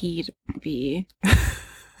want Key to be.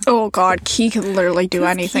 Oh god, Key could literally do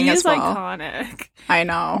anything as well. Key is iconic. I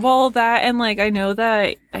know. Well, that and I know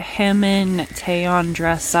that him and Taeyeon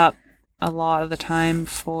dress up a lot of the time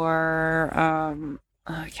for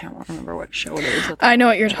I can't remember what show it is. I know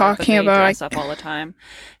what you're talking about. They dress up all the time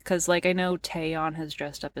because I know Taeyeon has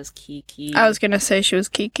dressed up as Kiki. I was gonna say she was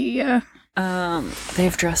Kiki. Yeah.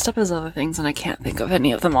 They've dressed up as other things, and I can't think of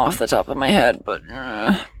any of them off the top of my head. But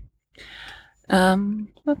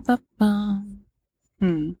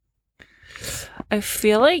Hmm. I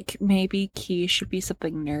feel like maybe Key should be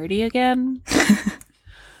something nerdy again.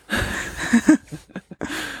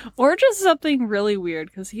 Or just something really weird,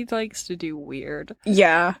 because he likes to do weird.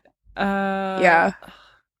 Yeah. Yeah.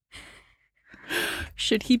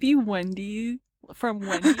 Should he be Wendy from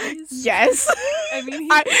Wendy's? Yes. I mean, he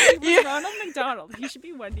was Ronald McDonald. He should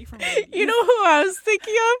be Wendy from Wendy's. You know who I was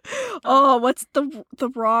thinking of? Oh, what's the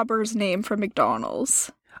robber's name from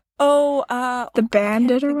McDonald's? Oh, the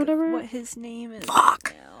Bandit or whatever? What his name is.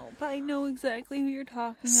 Fuck. Now, but I know exactly who you're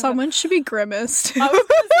talking about. Someone should be Grimace. I was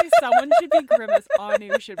gonna say someone should be Grimace.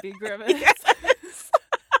 Anu should be Grimace. Yes.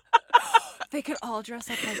 They could all dress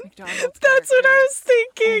up like McDonald's. That's what I was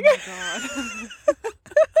thinking.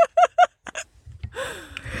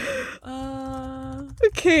 Oh my god.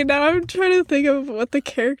 Okay, now I'm trying to think of what the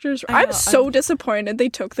characters were. I'm so disappointed they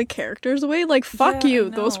took the characters away. Like, fuck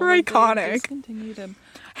you. Those were iconic. Discontinued him.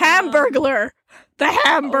 Hamburglar. The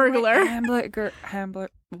Hamburglar.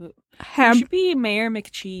 Hamburglar. He should be Mayor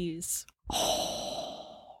McCheese.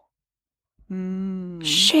 Oh. Mm.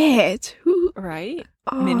 Shit. Who? Right?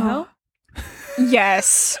 Oh. Minho?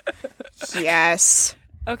 Yes. Yes.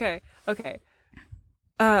 Okay.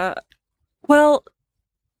 Well.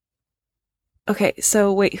 Okay,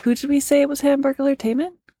 so wait, who did we say it was Hamburglar?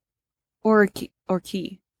 Taman? Or Key?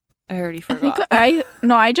 I already forgot. I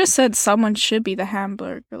just said someone should be the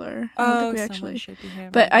Hamburglar. Oh, someone should be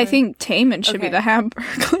Hamburglar. But I think Taman should be the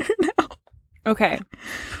Hamburglar now. Okay.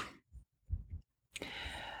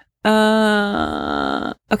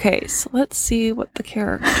 Okay, so let's see what the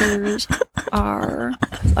characters are.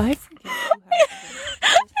 I forget who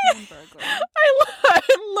Hamburglar. I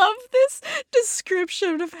love this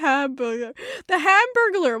description of Hamburglar. The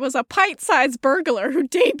Hamburglar was a pint-sized burglar who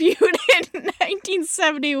debuted in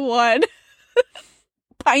 1971.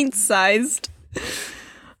 Pint-sized.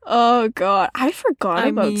 Oh god, I forgot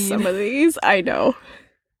about some of these. I know.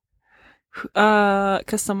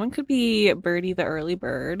 Because someone could be Birdie the early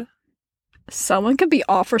bird. Someone could be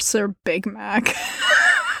Officer Big Mac.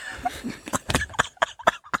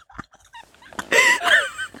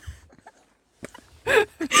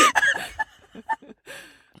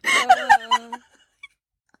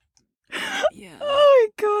 Yeah. Oh my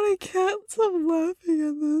god, I can't stop laughing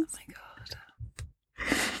at this. Oh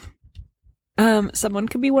my god. Someone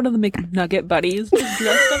could be one of the McNugget buddies, just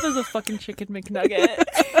dressed up as a fucking chicken McNugget.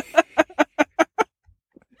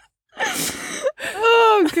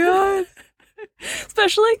 Oh god.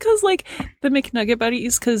 Especially because, like, the McNugget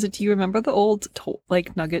buddies, because do you remember the old,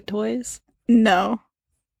 Nugget toys? No.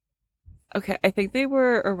 Okay, I think they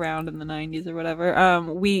were around in the 90s or whatever. I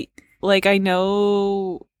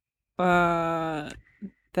know,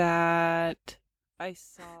 that I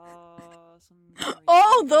saw some...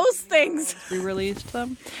 Oh, those things! Re-released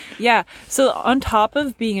them. Yeah, so on top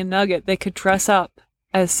of being a nugget, they could dress up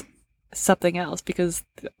as something else, because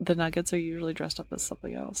the nuggets are usually dressed up as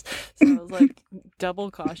something else. So it was like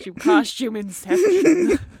double costume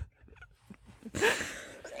inception.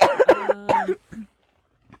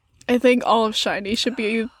 I think all of Shiny should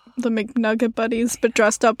be the McNugget buddies, but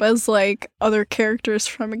dressed up as like other characters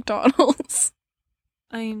from McDonald's.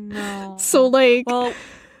 I know. So like, well,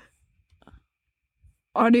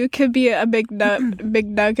 Anu could be a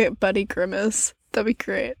McNugget buddy Grimace. That'd be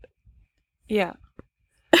great. Yeah.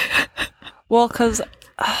 Well, because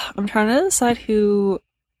I'm trying to decide who,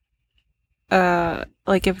 if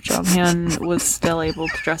Jonghyun was still able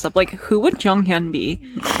to dress up. Like, who would Jonghyun be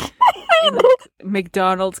in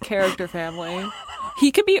McDonald's character family?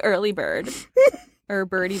 He could be Early Bird. Or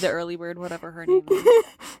Birdie the Early Bird, whatever her name is.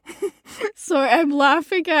 Sorry, I'm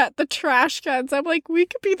laughing at the trash cans. I'm like, we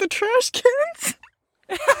could be the trash cans.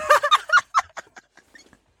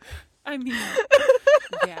 I mean,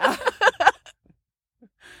 yeah.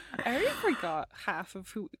 I already forgot half of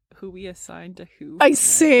who we assigned to who. I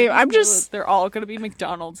see. They're all gonna be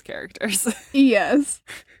McDonald's characters. Yes.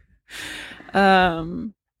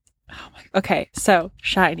 Oh my. Okay, so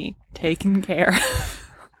Shiny taken care.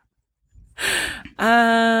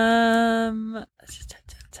 I'm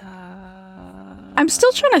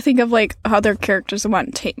still trying to think of like other characters I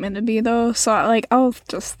want Tateman to be though, so I'll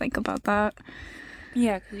just think about that.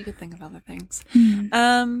 Yeah, because you could think of other things.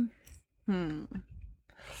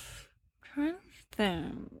 Trying to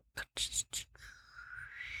think.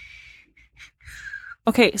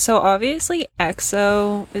 Okay, so obviously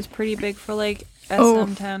EXO is pretty big for like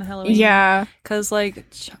SM Town Halloween. Yeah, because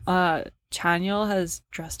Chanyeol has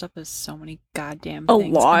dressed up as so many goddamn a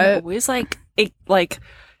things. lot. And always like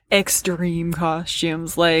extreme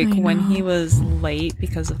costumes, like I when he know. was late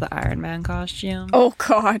because of the Iron Man costume. Oh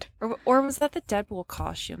God. Or was that the Deadpool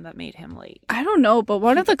costume that made him late? I don't know, but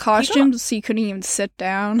one of the He got- costumes he couldn't even sit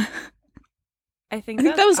down. I think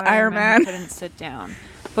that was Iron Man. He couldn't sit down.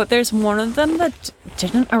 But there's one of them that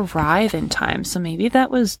didn't arrive in time, so maybe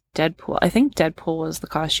that was Deadpool. I think Deadpool was the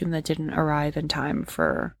costume that didn't arrive in time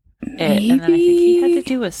for it. And then I think he had to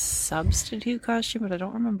do a substitute costume, but I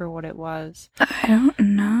don't remember what it was. I don't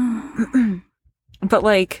know. But,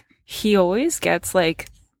 like, he always gets, like,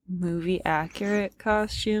 movie accurate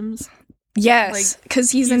costumes. Yes,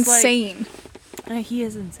 because he's he's like- insane, He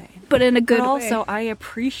is insane. but in a good But also, way. I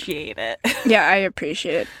appreciate it. Yeah, I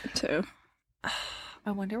appreciate it too.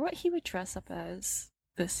 I wonder what he would dress up as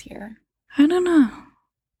this year I don't know.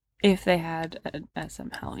 if they had an SM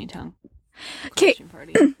Halloween Town 'Kay. costume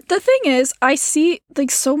party. The thing is, I see like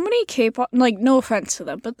so many K-pop, like no offense to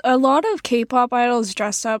them, but a lot of K-pop idols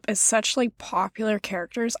dressed up as such like popular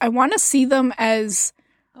characters. I want to see them as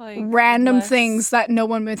Like, random less- things that no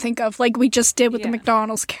one would think of, like we just did with the Yeah.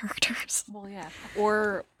 McDonald's characters. Well, yeah.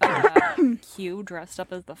 Or Q dressed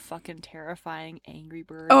up as the fucking terrifying Angry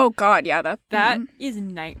Bird. Oh God, yeah, That mhm. is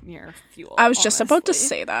nightmare fuel. I was just about to honestly.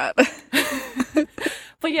 say that.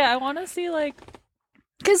 But yeah, I want to see, like,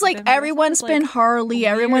 Because, like, them dressed up everyone's as, been like, Harley,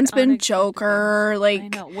 weird, everyone's been unexpected Joker, things. I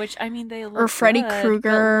like, know, which, I mean, they look Freddy good, but,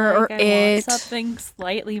 Krueger, or like, I want It. something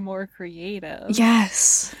slightly more creative.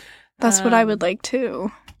 yes. That's what I would Um, like,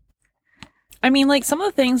 too. I mean, like, some of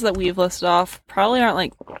the things that we've listed off probably aren't,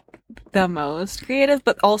 like, the most creative,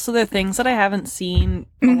 but also they're things that I haven't seen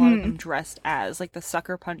a lot of Mhm. them dressed as, like the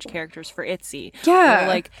Sucker Punch characters for ITZY. Yeah. Or,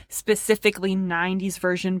 like, specifically 90s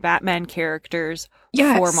version Batman characters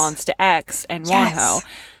Yes. for Monster X and Yes. Wonho.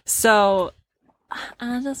 So,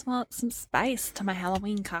 I just want some spice to my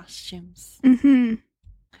Halloween costumes. Mm-hmm.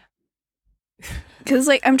 Because,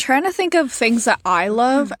 like, I'm trying to think of things that I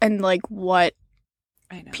love and, like, what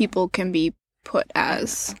I know. people can be put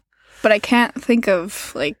as. But I can't think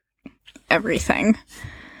of, like, everything.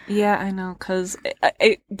 Yeah, I know, because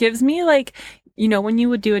it gives me, like, you know, when you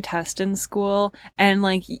would do a test in school and,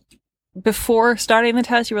 like, before starting the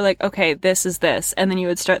test, you were like, okay, this is this. And then you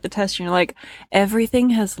would start the test and you're like,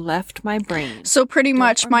 everything has left my brain. So pretty Don't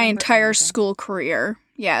much my remember entire anything. school career.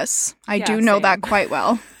 Yes. I Yeah, do know same. that quite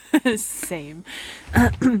well. Same.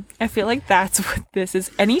 I feel like that's what this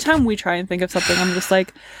is. Anytime we try and think of something, I'm just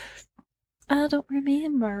like, I don't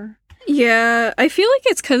remember. Yeah, I feel like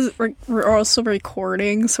it's because we're also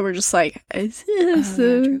recording, so we're just like, is this Oh,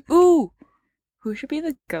 yeah, true. Ooh! Who should be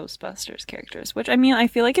the Ghostbusters characters? Which, I mean, I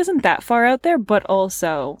feel like isn't that far out there, but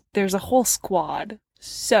also, there's a whole squad.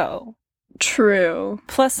 So, true?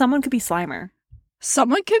 plus someone could be Slimer.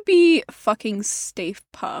 Someone could be fucking Stay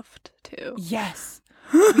Puffed, too. Yes!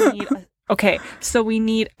 We need okay, so we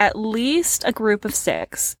need at least a group of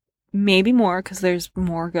 6. Maybe more, because there's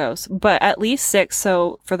more ghosts. But at least 6,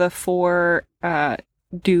 so for the 4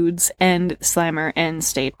 dudes and Slimer and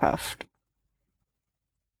Stay Puffed.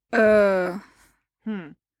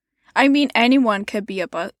 I mean, anyone could be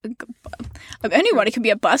anybody could be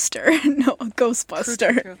a Buster, no, a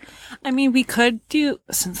Ghostbuster. True. I mean, we could do,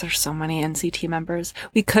 since there's so many NCT members,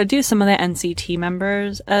 we could do some of the NCT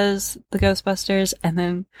members as the Ghostbusters, and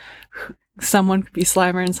then someone could be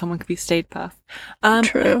Slimer and someone could be Stay Puft.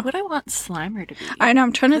 True. What would I want Slimer to be? I know.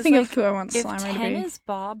 I'm trying to 'Cause, think like, of who I want if Slimer 10 to be. is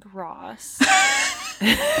Bob Ross,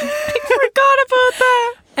 I forgot about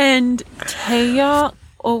that. and Taeyong.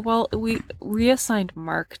 Oh well, we reassigned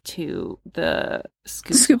Mark to the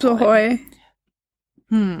Scoops Ahoy.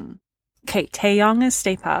 Okay, Taeyong is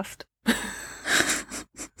Stay Puft.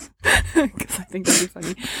 Because I think that'd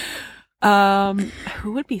be funny.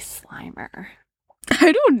 Who would be Slimer?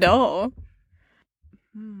 I don't know.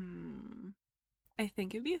 I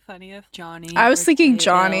think it'd be funny if Johnny. I was or thinking Tae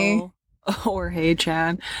Johnny. Il or Hey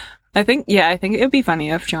Chan. I think it'd be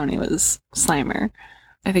funny if Johnny was Slimer.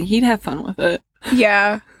 I think he'd have fun with it.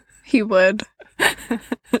 Yeah, he would.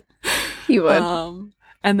 He would.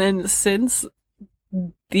 And then since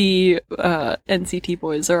the NCT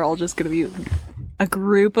boys are all just gonna be a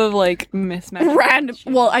group of like mismatched Random.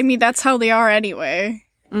 Well, I mean, that's how they are anyway.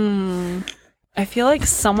 I feel like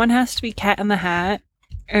someone has to be Cat in the Hat,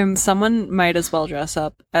 and someone might as well dress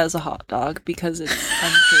up as a hot dog because it's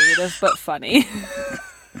uncreative but funny.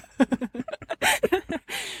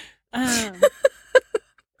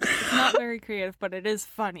 It's not very creative, but it is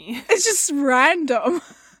funny. It's just random.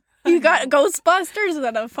 You got Ghostbusters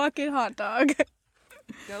and a fucking hot dog.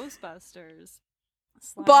 Ghostbusters.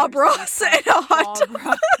 Bob Slimer, Ross Stay and a hot Puft, Bob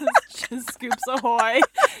Ross, just Scoops Ahoy,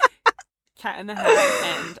 Cat in the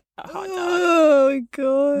Hat, and a hot dog. Oh my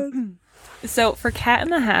god. So for Cat in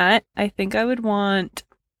the Hat, I think I would want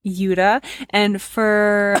Yuta. And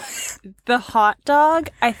for the hot dog,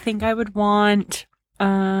 I think I would want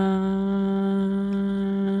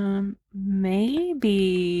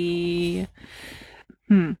maybe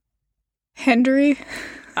Henry.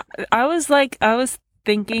 I was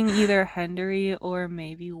thinking either Henry or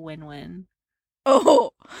maybe Win-Win.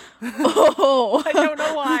 Oh. I don't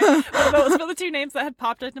know why. But those were the two names that had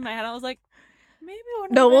popped into my head. I was like, maybe one.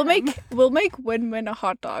 No, we'll make Win-Win a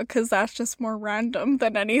hot dog because that's just more random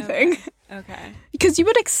than anything. Okay. Because you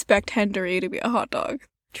would expect Henry to be a hot dog.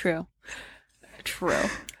 True.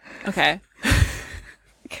 Okay.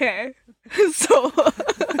 Okay. So.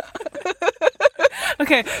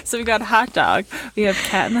 Okay, so we got hot dog, we have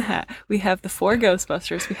Cat in the Hat, we have the 4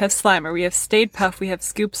 Ghostbusters, we have Slimer, we have Stayed Puff, we have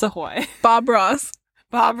Scoops Ahoy. Bob Ross.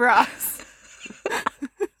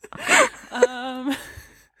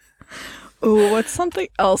 Ooh, what's something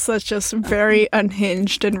else that's just very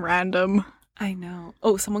unhinged and random? I know.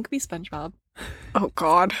 Oh, someone could be SpongeBob. Oh,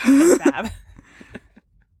 God. Fab.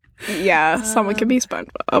 Yeah, someone could be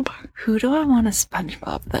SpongeBob. Who do I want as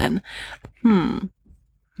SpongeBob then?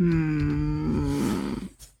 I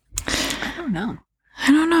don't know.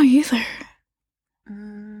 I don't know either.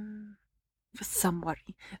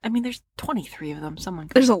 Somebody. I mean, there's 23 of them.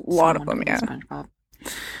 There's a lot of them, yeah.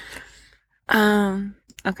 SpongeBob.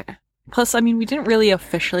 Okay. Plus, I mean, we didn't really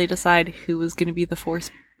officially decide who was going to be the 4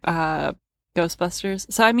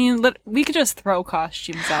 Ghostbusters. So, I mean, we could just throw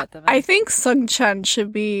costumes at them. I think Sung Chen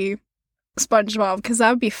should be SpongeBob because that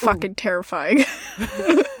would be fucking terrifying.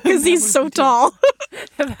 Because he's so tall.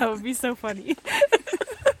 That would be so funny.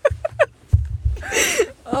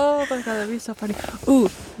 Oh my god, that'd be so funny. Ooh,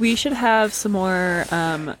 we should have some more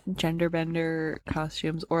gender bender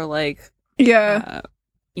costumes or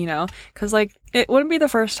because it wouldn't be the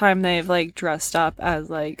first time they've dressed up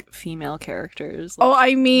as female characters.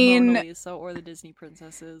 I mean, Mona Lisa or the Disney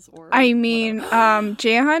princesses or Jaehan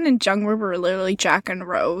and Jungwoo were literally Jack and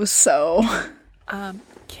Rose, so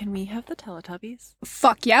can we have the Teletubbies?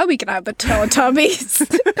 Fuck yeah, we can have the Teletubbies.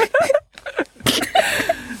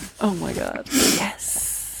 Oh my god.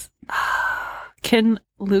 Yes. Can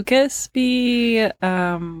Lucas be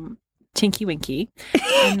Tinky Winky?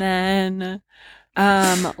 And then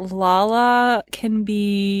Lala can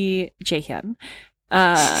be Jaehyun.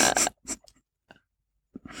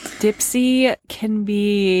 Dipsy can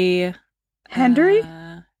be Henry?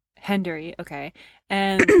 Henry, okay.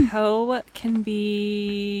 And Ho can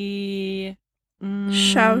be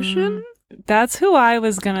Xiaoxun? That's who I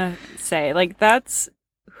was gonna say. That's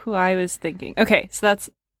who I was thinking. Okay, so that's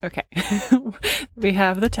okay. We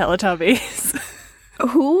have the Teletubbies.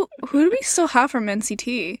 Who do we still have from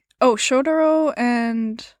NCT? Oh, Shotaro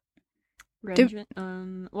and Renjun.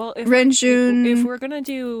 Renjun. If we're gonna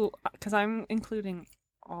do, because I'm including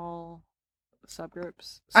all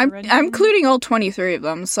subgroups. So I'm including all 23 of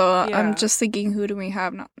them. So Yeah. I'm just thinking, who do we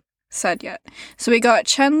have not said yet? So we got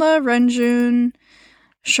Chenla, Renjun,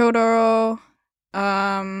 Shotaro,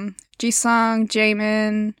 Jisung,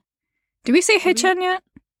 Jaemin. Did we say Haechan yet?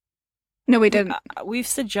 No, we didn't. We've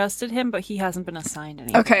suggested him, but he hasn't been assigned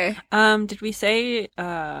anything. Okay. Did we say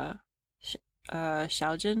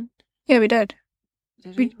Xiaojin? Yeah, we did.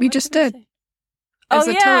 We just did. Say? As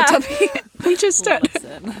Oh, a yeah. Teletubby. We just did.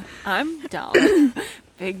 Listen, I'm dumb.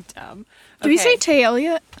 Big dumb. Did we say Okay. Tae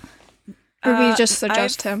yet? Or we just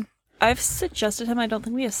suggest him? I've suggested him. I don't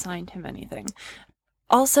think we assigned him anything.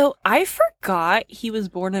 Also, I forgot he was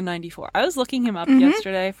born in 94. I was looking him up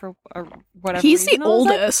yesterday for whatever He's the reason. I was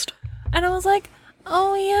like- oldest. and I was like,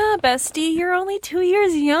 oh yeah, bestie, you're only 2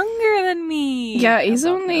 years younger than me. Yeah, he's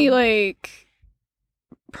I love only him.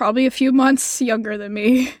 probably a few months younger than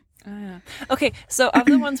me. Oh, yeah. Okay, so of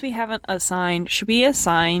the ones we haven't assigned, should we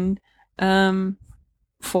assign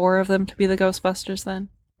 4 of them to be the Ghostbusters then?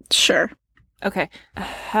 Sure. Okay.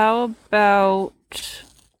 How about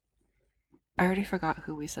I already forgot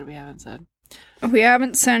who we said we haven't said. We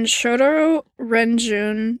haven't sent Shotaro,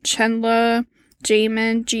 Renjun, Chenla,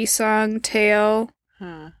 Jaemin, Jisung, Tae.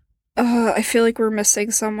 I feel like we're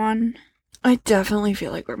missing someone. I definitely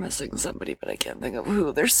feel like we're missing somebody, but I can't think of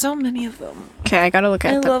who. There's so many of them. Okay, I gotta look I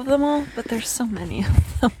at them. love them all, but there's so many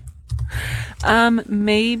of them.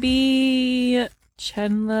 Maybe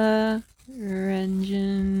Chenla,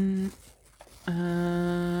 Renjun,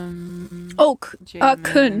 Jaemin.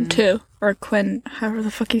 Kun too. Or Quinn, however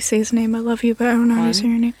the fuck you say his name. I love you, but I don't know how to say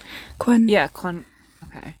your name. Quinn. Yeah, Quan.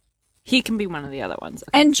 Okay. He can be one of the other ones.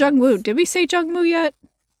 Okay. And Jungwoo. Did we say Jungwoo yet?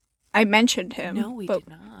 I mentioned him. No, we did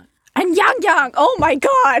not. And Yang! Oh my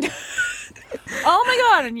god! Oh my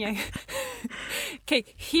god, and yeah. Okay,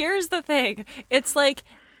 here's the thing. It's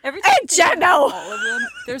Every time And Jenno! all of them,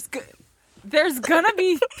 there's gonna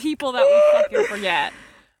be people that we fucking forget.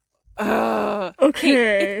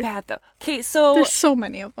 Okay. It's bad though. Okay, so There's so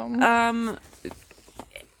many of them.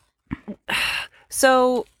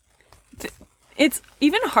 So it's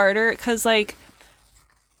even harder because, like,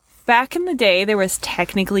 back in the day, there was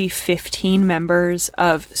technically 15 members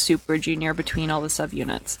of Super Junior between all the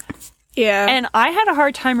subunits. Yeah. And I had a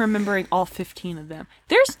hard time remembering all 15 of them.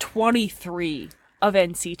 There's 23 of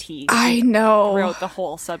NCT I know. throughout the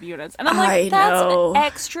whole subunits. And I'm like, I that's know. an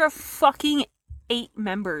extra fucking 8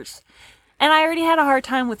 members. And I already had a hard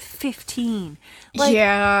time with 15. Like,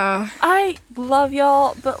 yeah. I love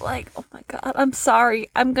y'all, but, like, oh my god, I'm sorry.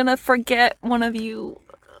 I'm gonna forget one of you.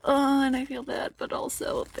 Oh, and I feel bad, but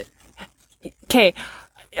also... Okay,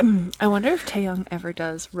 I wonder if Taeyong ever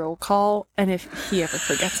does roll call, and if he ever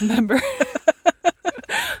forgets a member.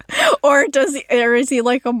 Or is he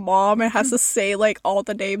like a mom and has to say like all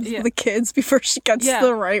the names of the kids before she gets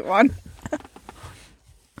the right one?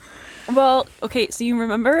 Well, okay, so you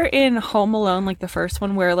remember in Home Alone, like the first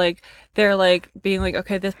one, where like they're like being like,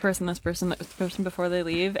 okay, this person before they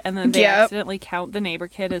leave, and then they accidentally count the neighbor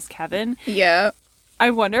kid as Kevin. Yeah. I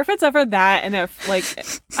wonder if it's ever that, and if, like,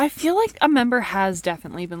 I feel like a member has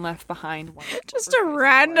definitely been left behind. Just a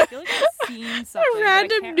random,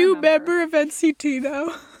 new remember. member of NCT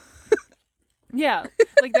now. Yeah,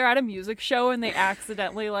 like they're at a music show and they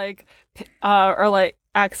accidentally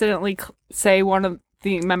accidentally say one of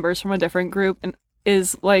the members from a different group and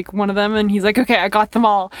is like one of them, and he's like, okay, I got them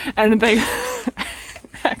all, and they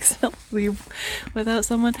accidentally leave without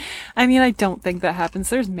someone. I mean, I don't think that happens.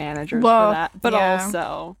 There's managers for that, but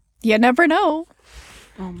also you never know.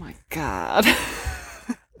 Oh my god.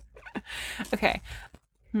 Okay.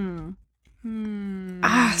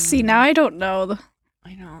 See, now I don't know.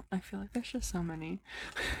 I know. I feel like there's just so many.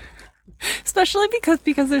 Especially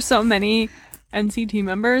because there's so many NCT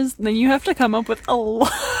members, then you have to come up with a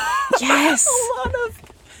lot. Yes. A lot of.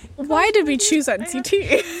 Why did we choose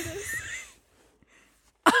NCT?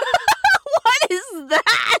 What is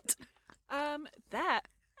that? That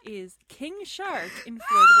is King Shark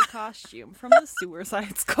inflatable costume from the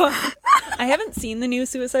Suicide Squad. I haven't seen the new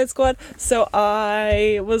Suicide Squad, so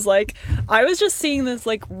I was just seeing this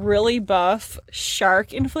like really buff shark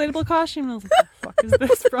inflatable costume, and I was like, what the fuck is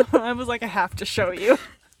this from? I was like, I have to show you.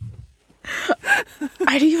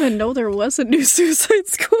 I didn't even know there was a new Suicide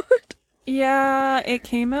Squad. Yeah, it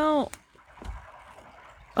came out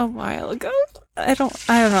a while ago. I don't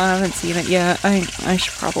know, I haven't seen it yet. I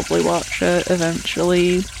should probably watch it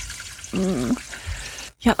eventually.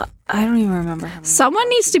 Yeah, I don't even remember how many. Someone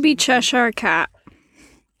needs to be Cheshire Cat.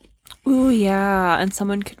 Ooh, yeah, and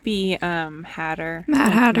someone could be Hatter.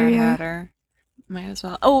 Mad Hatter, yeah. Hatter. Might as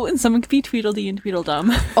well. Oh, and someone could be Tweedledee and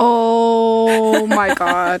Tweedledum. Oh my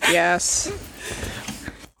god, yes.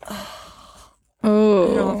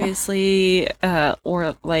 Oh. And obviously,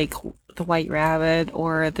 or like the White Rabbit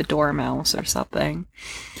or the Dormouse or something.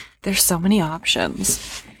 There's so many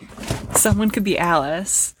options. Someone could be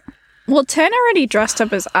Alice. Well, Ten already dressed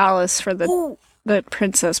up as Alice for the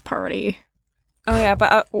princess party. Oh yeah,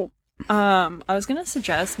 but I was gonna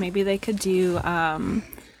suggest maybe they could do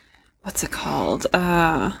what's it called?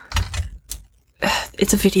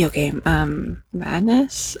 It's a video game.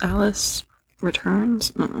 Madness? Alice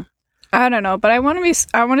Returns? I don't know, but I want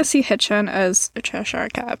to see Hitchin as a Cheshire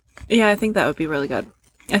Cat. Yeah, I think that would be really good.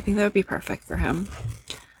 I think that would be perfect for him.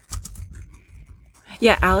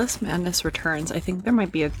 Yeah, Alice Madness Returns. I think there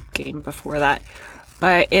might be a game before that.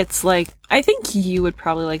 But it's like, I think you would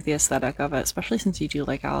probably like the aesthetic of it, especially since you do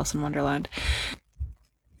like Alice in Wonderland.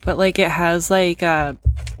 But like it has like a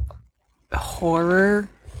horror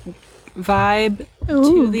vibe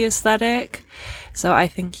to the aesthetic. So I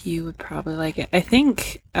think you would probably like it. I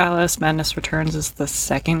think Alice Madness Returns is the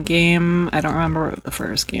second game. I don't remember what the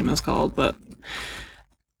first game is called, but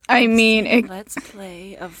I mean, let's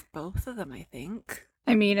play of both of them, I think.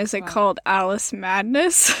 I mean, is it called Alice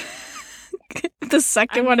Madness? The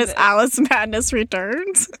second one is Alice Madness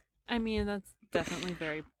Returns. I mean, that's definitely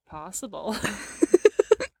very possible.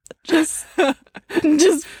 just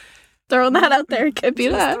throwing that out there. It could be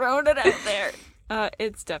just that. Throwing it out there.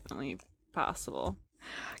 It's definitely possible.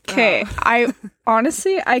 Okay, I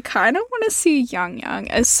honestly, I kind of want to see Young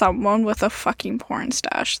as someone with a fucking porn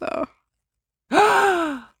stash, though.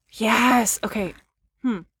 Yes. Okay.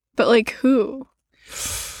 But like who?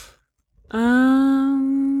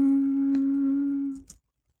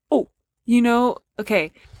 Oh, you know.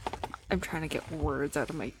 Okay, I'm trying to get words out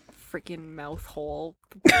of my freaking mouth hole.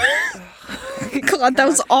 God, that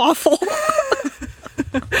was awful.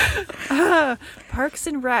 Parks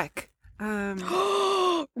and Rec.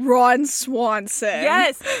 Ron Swanson.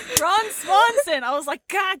 Yes, Ron Swanson. I was like,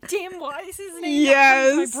 God damn, why is his name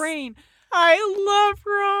Yes. in my brain? I love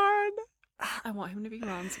Ron. I want him to be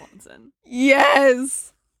Ron Swanson.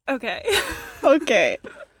 Yes. Okay. Okay.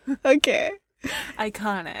 Okay.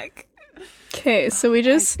 Iconic. Okay, so we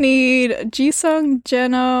just need Jisung,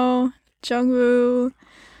 Jeno, Jungwoo,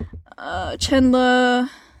 Chenle,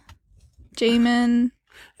 Jaemin.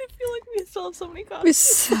 I feel like we still have so many We copies.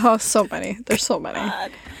 saw so many. There's so many.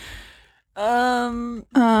 God.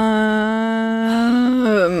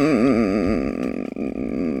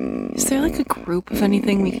 Is there like a group of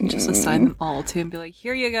anything we can just assign them all to and be like,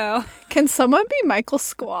 here you go? Can someone be Michael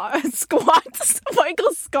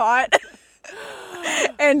Michael Scott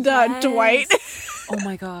and Yes. Dwight? Oh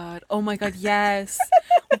my god, yes.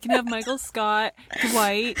 We can have Michael Scott,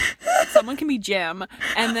 Dwight, someone can be Jim,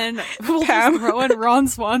 and then we'll Pam. just throw in Ron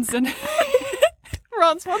Swanson.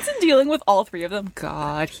 Ron Swanson dealing with all three of them.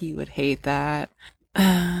 God, he would hate that.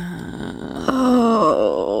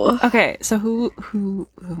 Oh. Okay, so who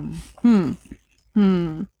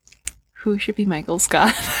should be Michael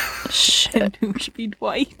Scott? Shit. And who should be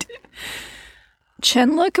Dwight?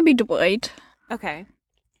 Chenle could be Dwight. Okay.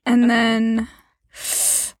 And Okay. then...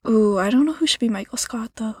 Ooh, I don't know who should be Michael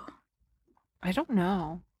Scott, though. I don't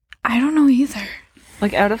know. I don't know either.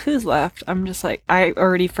 Like, out of who's left, I'm just like, I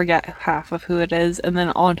already forget half of who it is, and then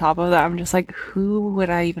on top of that, I'm just like, who would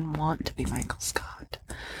I even want to be Michael Scott?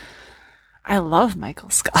 I love Michael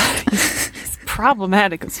Scott. He's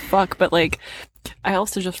problematic as fuck, but like, I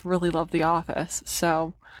also just really love The Office,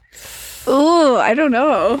 so Ooh, I don't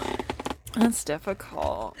know. that's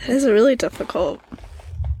difficult. It is really difficult.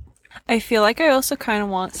 I feel like I also kind of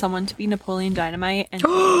want someone to be Napoleon Dynamite and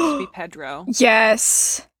someone else to be Pedro.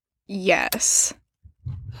 Yes. Yes.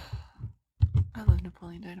 I love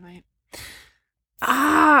Napoleon Dynamite.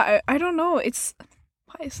 I don't know. It's...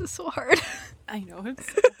 Why is this so hard? I know it's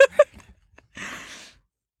so hard.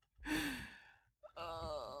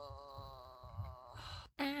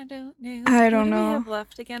 I don't know. I don't Who do know. we have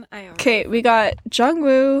left again? Okay, we got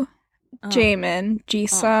Jungwoo, Oh. Jaemin,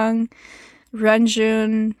 Jisung,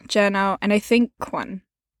 Renjun, Jeno, and I think Kwon.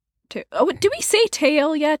 Too. Oh, did we say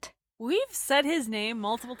Taeil yet? We've said his name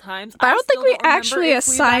multiple times. I don't think still we remember actually if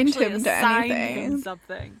we've assigned actually him to assigned anything. him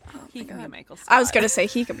something. He my can be God. Michael Scott. I was gonna say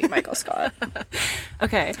he could be Michael Scott.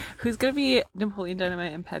 Okay, who's gonna be Napoleon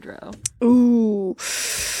Dynamite and Pedro? Ooh.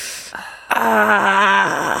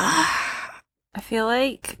 I feel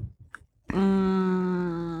like.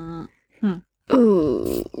 Ooh.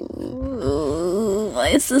 Why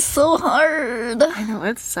is this so hard? I know,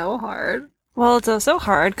 it's so hard. Well, it's also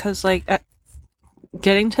hard because, like,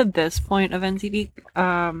 getting to this point of NCT,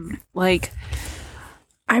 like,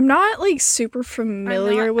 I'm not like super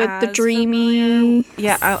familiar not with the as Dreamy.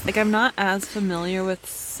 yeah, I'm not as familiar with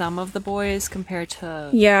some of the boys compared to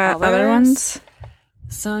Yeah, other others. ones.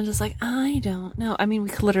 So I'm just like, I don't know. I mean, we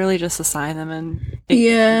could literally just assign them and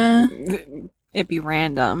Yeah. it'd be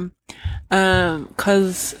random.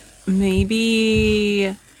 Cause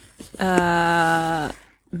maybe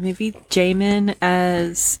Jaemin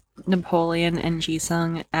as Napoleon and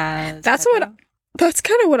Jisung as That's Pedro. That's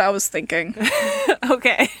kind of what I was thinking.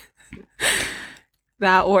 Okay.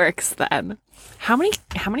 That works then. How many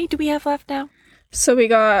do we have left now? So we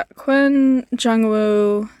got Kwon,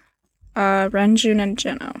 Jungwoo, Renjun, and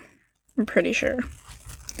Jeno. I'm pretty sure.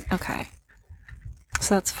 Okay.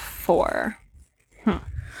 So that's 4.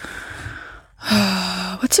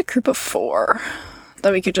 What's a group of 4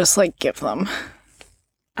 that we could just like give them?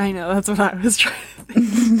 I know, that's what I was trying to think.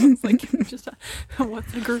 It's like, can we just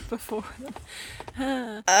what's a group before them?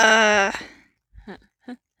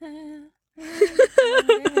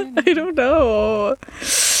 I don't know.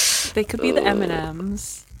 They could be the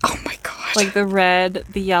M&Ms. Oh my god. Like the red,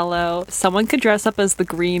 the yellow. Someone could dress up as the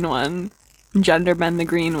green one. Gender bend the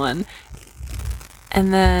green one.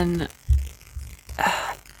 And then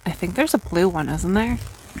I think there's a blue one, isn't there?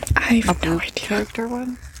 I A have blue no idea. character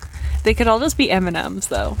one. They could all just be M&Ms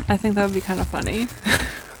though. I think that would be kind of funny.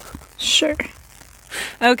 Sure.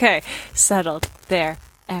 Okay, settled. There,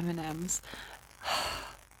 M&Ms.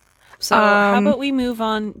 So how about we move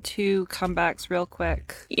on to comebacks real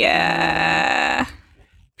quick? Yeah.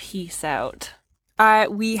 Peace out.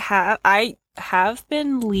 I have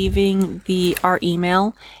been leaving our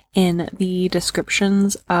email in the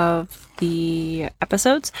descriptions of the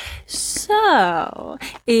episodes. So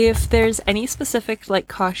if there's any specific like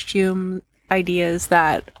costume ideas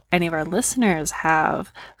that any of our listeners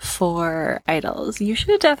have for idols, you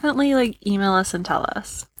should definitely like email us and tell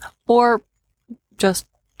us, or just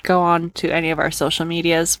go on to any of our social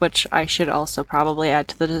medias, which I should also probably add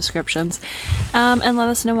to the descriptions, and let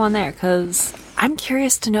us know on there, because I'm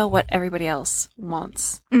curious to know what everybody else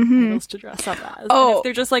wants idols to dress up as. Oh. And if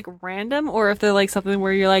they're just like random, or if they're like something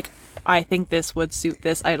where you're like, I think this would suit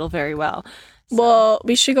this idol very well. Well,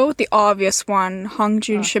 we should go with the obvious one.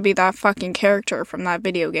 Hongjun should be that fucking character from that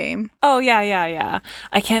video game. Oh, yeah.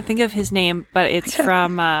 I can't think of his name, but it's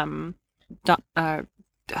from, oh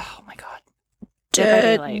my god.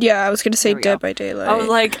 Dead by Daylight. Yeah, I was gonna say There we Dead go. by Daylight. I was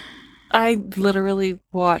like, I literally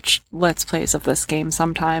watch Let's Plays of this game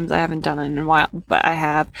sometimes. I haven't done it in a while, but I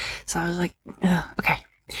have. So I was like, ugh, okay.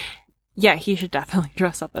 Yeah, he should definitely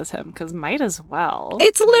dress up as him, because might as well.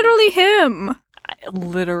 It's literally him.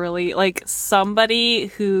 Literally, like, somebody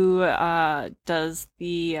who does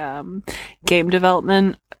the game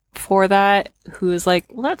development for that, who is like,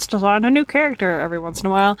 let's design a new character every once in a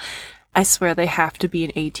while. I swear they have to be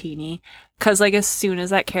an 18-y. Because, like, as soon as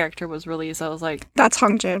that character was released, I was like, That's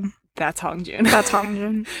Hongjun. that's Hongjun. That's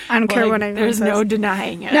Hongjun. I don't care what anyone There's says. no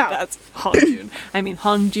denying it. No. That's Hongjun. I mean,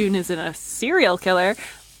 Hongjun isn't a serial killer,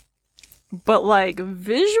 but, like,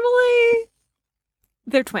 visually,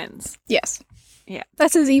 they're twins. Yes. Yeah.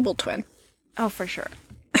 That's his evil twin. Oh, for sure.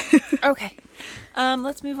 Okay.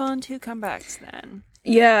 Let's move on to comebacks then.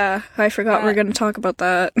 Yeah, I forgot we're gonna talk about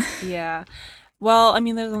that. Yeah. Well, I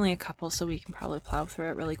mean, there's only a couple, so we can probably plow through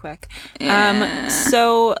it really quick. Yeah.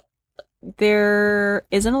 So there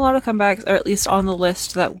isn't a lot of comebacks, or at least on the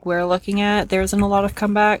list that we're looking at, there isn't a lot of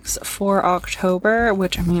comebacks for October,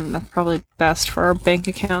 which, I mean, that's probably best for our bank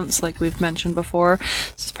accounts, like we've mentioned before.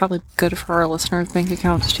 This is probably good for our listeners' bank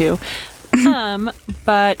accounts, too.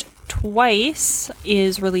 But Twice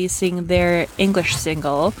is releasing their English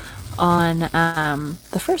single on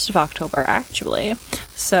the 1st of October, actually.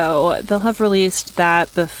 So they'll have released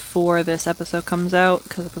that before this episode comes out,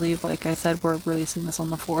 because I believe, like I said, we're releasing this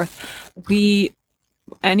on the 4th.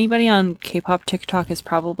 Anybody on K-pop TikTok has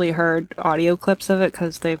probably heard audio clips of it,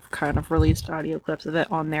 because they've kind of released audio clips of it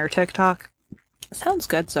on their TikTok. Sounds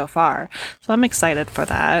good so far, so I'm excited for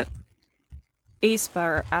that.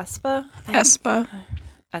 aespa.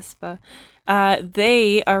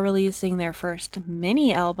 They are releasing their first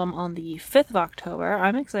mini album on the 5th of October.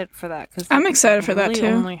 I'm excited for that, because I'm excited for that, too. They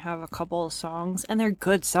only have a couple of songs, and they're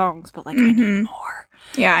good songs, but, like, I need more.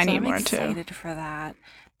 Yeah, I So need I'm more too. excited for that.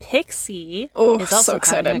 Pixie Oh, is also so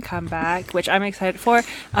excited. having a comeback, which I'm excited for.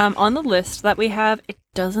 On the list that we have, it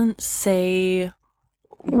doesn't say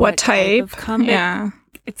What type? of comeback. Yeah.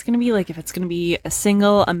 It's going to be like, if it's going to be a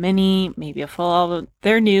single, a mini, maybe a full album.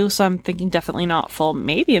 They're new, so I'm thinking definitely not full.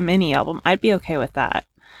 Maybe a mini album. I'd be okay with that.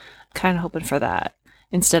 Kind of hoping for that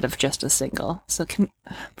instead of just a single. So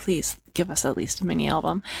please give us at least a mini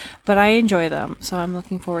album. But I enjoy them, so I'm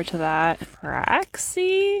looking forward to that.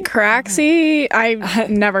 Craxy? I've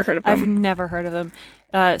never heard of I've them. never heard of them.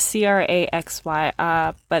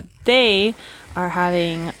 Craxy. But they are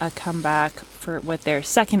having a comeback with their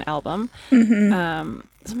second album.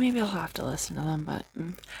 So maybe I'll have to listen to them. But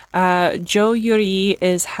Jo Yuri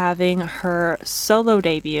is having her solo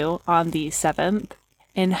debut on the 7th.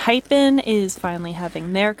 And Hypen is finally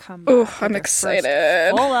having their comeback. Oh, with I'm their first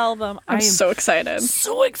excited. full album. I'm so excited.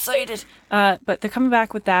 So excited. But they're coming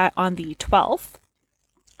back with that on the 12th.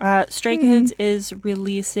 Stray Kids is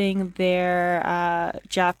releasing their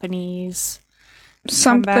Japanese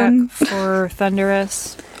Something. comeback for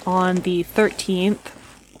Thunderous on the 13th.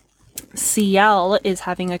 CL is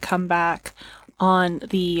having a comeback on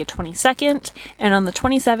the 22nd, and on the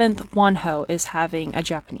 27th, Wonho is having a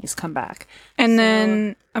Japanese comeback. And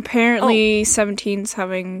then apparently 17's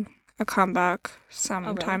having a comeback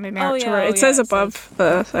sometime in October. It says above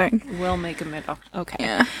the thing. We'll make a okay.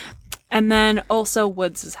 Yeah. And then also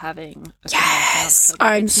Woods is having a Yes! comeback.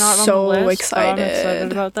 I'm It's not on the so list, but excited. I'm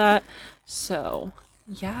excited about that. So,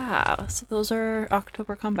 yeah. So those are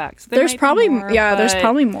October comebacks. There There's might be probably more, there's but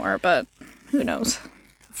probably more, but who knows?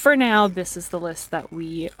 for now, this is the list that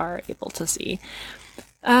we are able to see.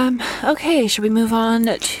 Okay, should we move on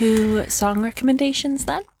to song recommendations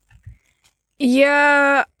then?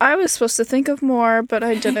 Yeah, I was supposed to think of more, but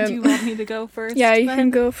I didn't. Do you want me to go first? Yeah, you then? can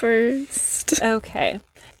go first. Okay.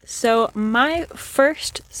 So my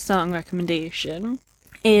first song recommendation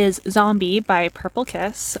is Zombie by Purple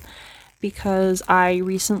Kiss, because I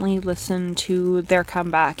recently listened to their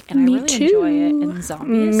comeback and Me I really too. enjoy it, and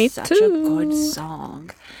Zombie is Me such too. a good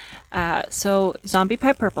song. So Zombie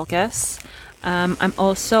by Purple Kiss. I'm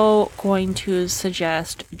also going to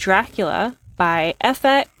suggest Dracula by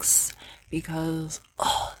FX, because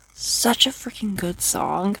such a freaking good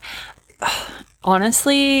song.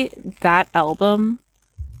 Honestly, that album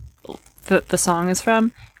the song is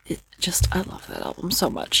from I love that album so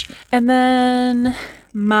much. And then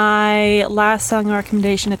my last song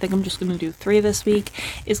recommendation, I think I'm just going to do 3 this week,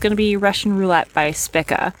 is going to be Russian Roulette by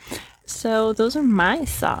Spica. So those are my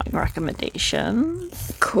song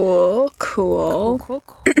recommendations. Cool. Cool.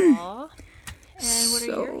 And what are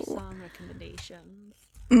your song recommendations?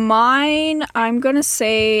 Mine, I'm gonna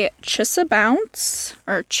say Chissa Bounce,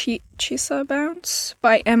 or Chissa Bounce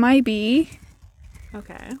by MIB.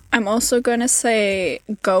 Okay. I'm also gonna say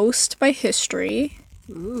Ghost by History.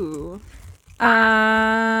 Ooh.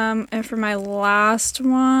 And for my last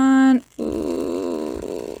one,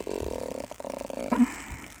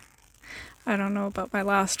 I don't know about my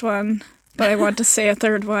last one, but I want to say a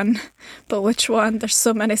third one. But which one? There's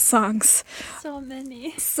so many songs. So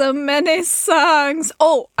many songs.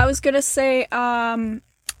 Oh, I was gonna say, where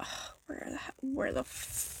the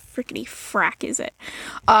frickety frack is it?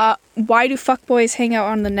 Why Do Fuckboys Hang Out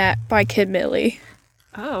on the Net by Kid Millie.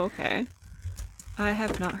 Oh, okay. I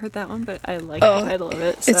have not heard that one, but I like the title of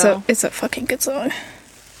it. So. It's a fucking good song.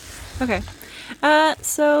 Okay.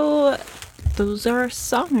 So those are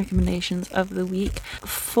song recommendations of the week.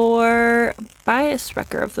 For bias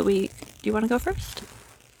wrecker of the week, do you want to go first?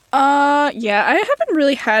 Yeah, I haven't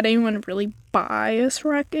really had anyone really bias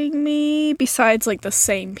wrecking me besides like the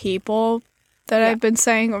same people that I've been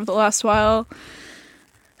saying over the last while.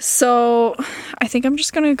 So I think I'm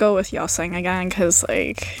just gonna go with Yosang again because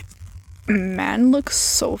like, man looks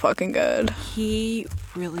so fucking good. He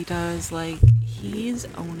really does. Like, he's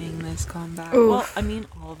owning this comeback. Oof. Well, I mean,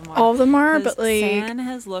 all of them are. All of them are, but like, San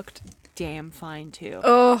has looked damn fine too.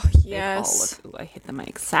 Oh They've yes. all looked, I hit the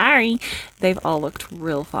mic. Sorry. They've all looked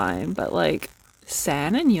real fine, but like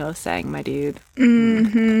San and Yosang, my dude.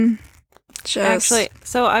 Mm-hmm. Actually,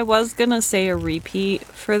 so I was gonna say a repeat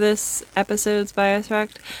for this episode's bias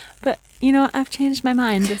wrecked, but you know, I've changed my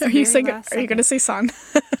mind. Are you gonna say San?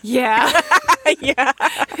 Yeah. Yeah.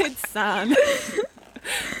 It's San.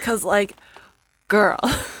 Cause like, girl,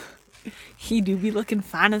 he do be looking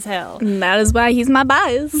fine as hell. And that is why he's my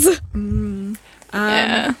bias.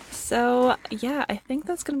 Yeah. So yeah, I think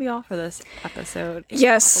that's gonna be all for this episode. It's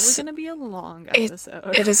Yes. probably gonna be a long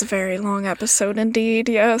episode. It is a very long episode indeed,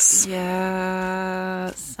 yes.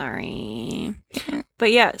 Yeah, sorry.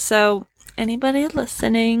 But yeah, so anybody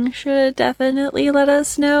listening should definitely let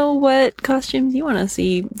us know what costumes you want to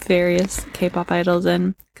see various K-pop idols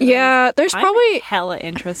in. Yeah, there's I'm probably hella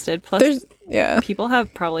interested. Plus, people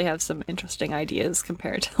probably have some interesting ideas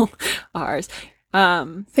compared to ours.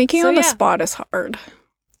 Thinking on the spot is hard.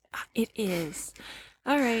 It is.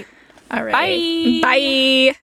 All right. All right. Bye. Bye.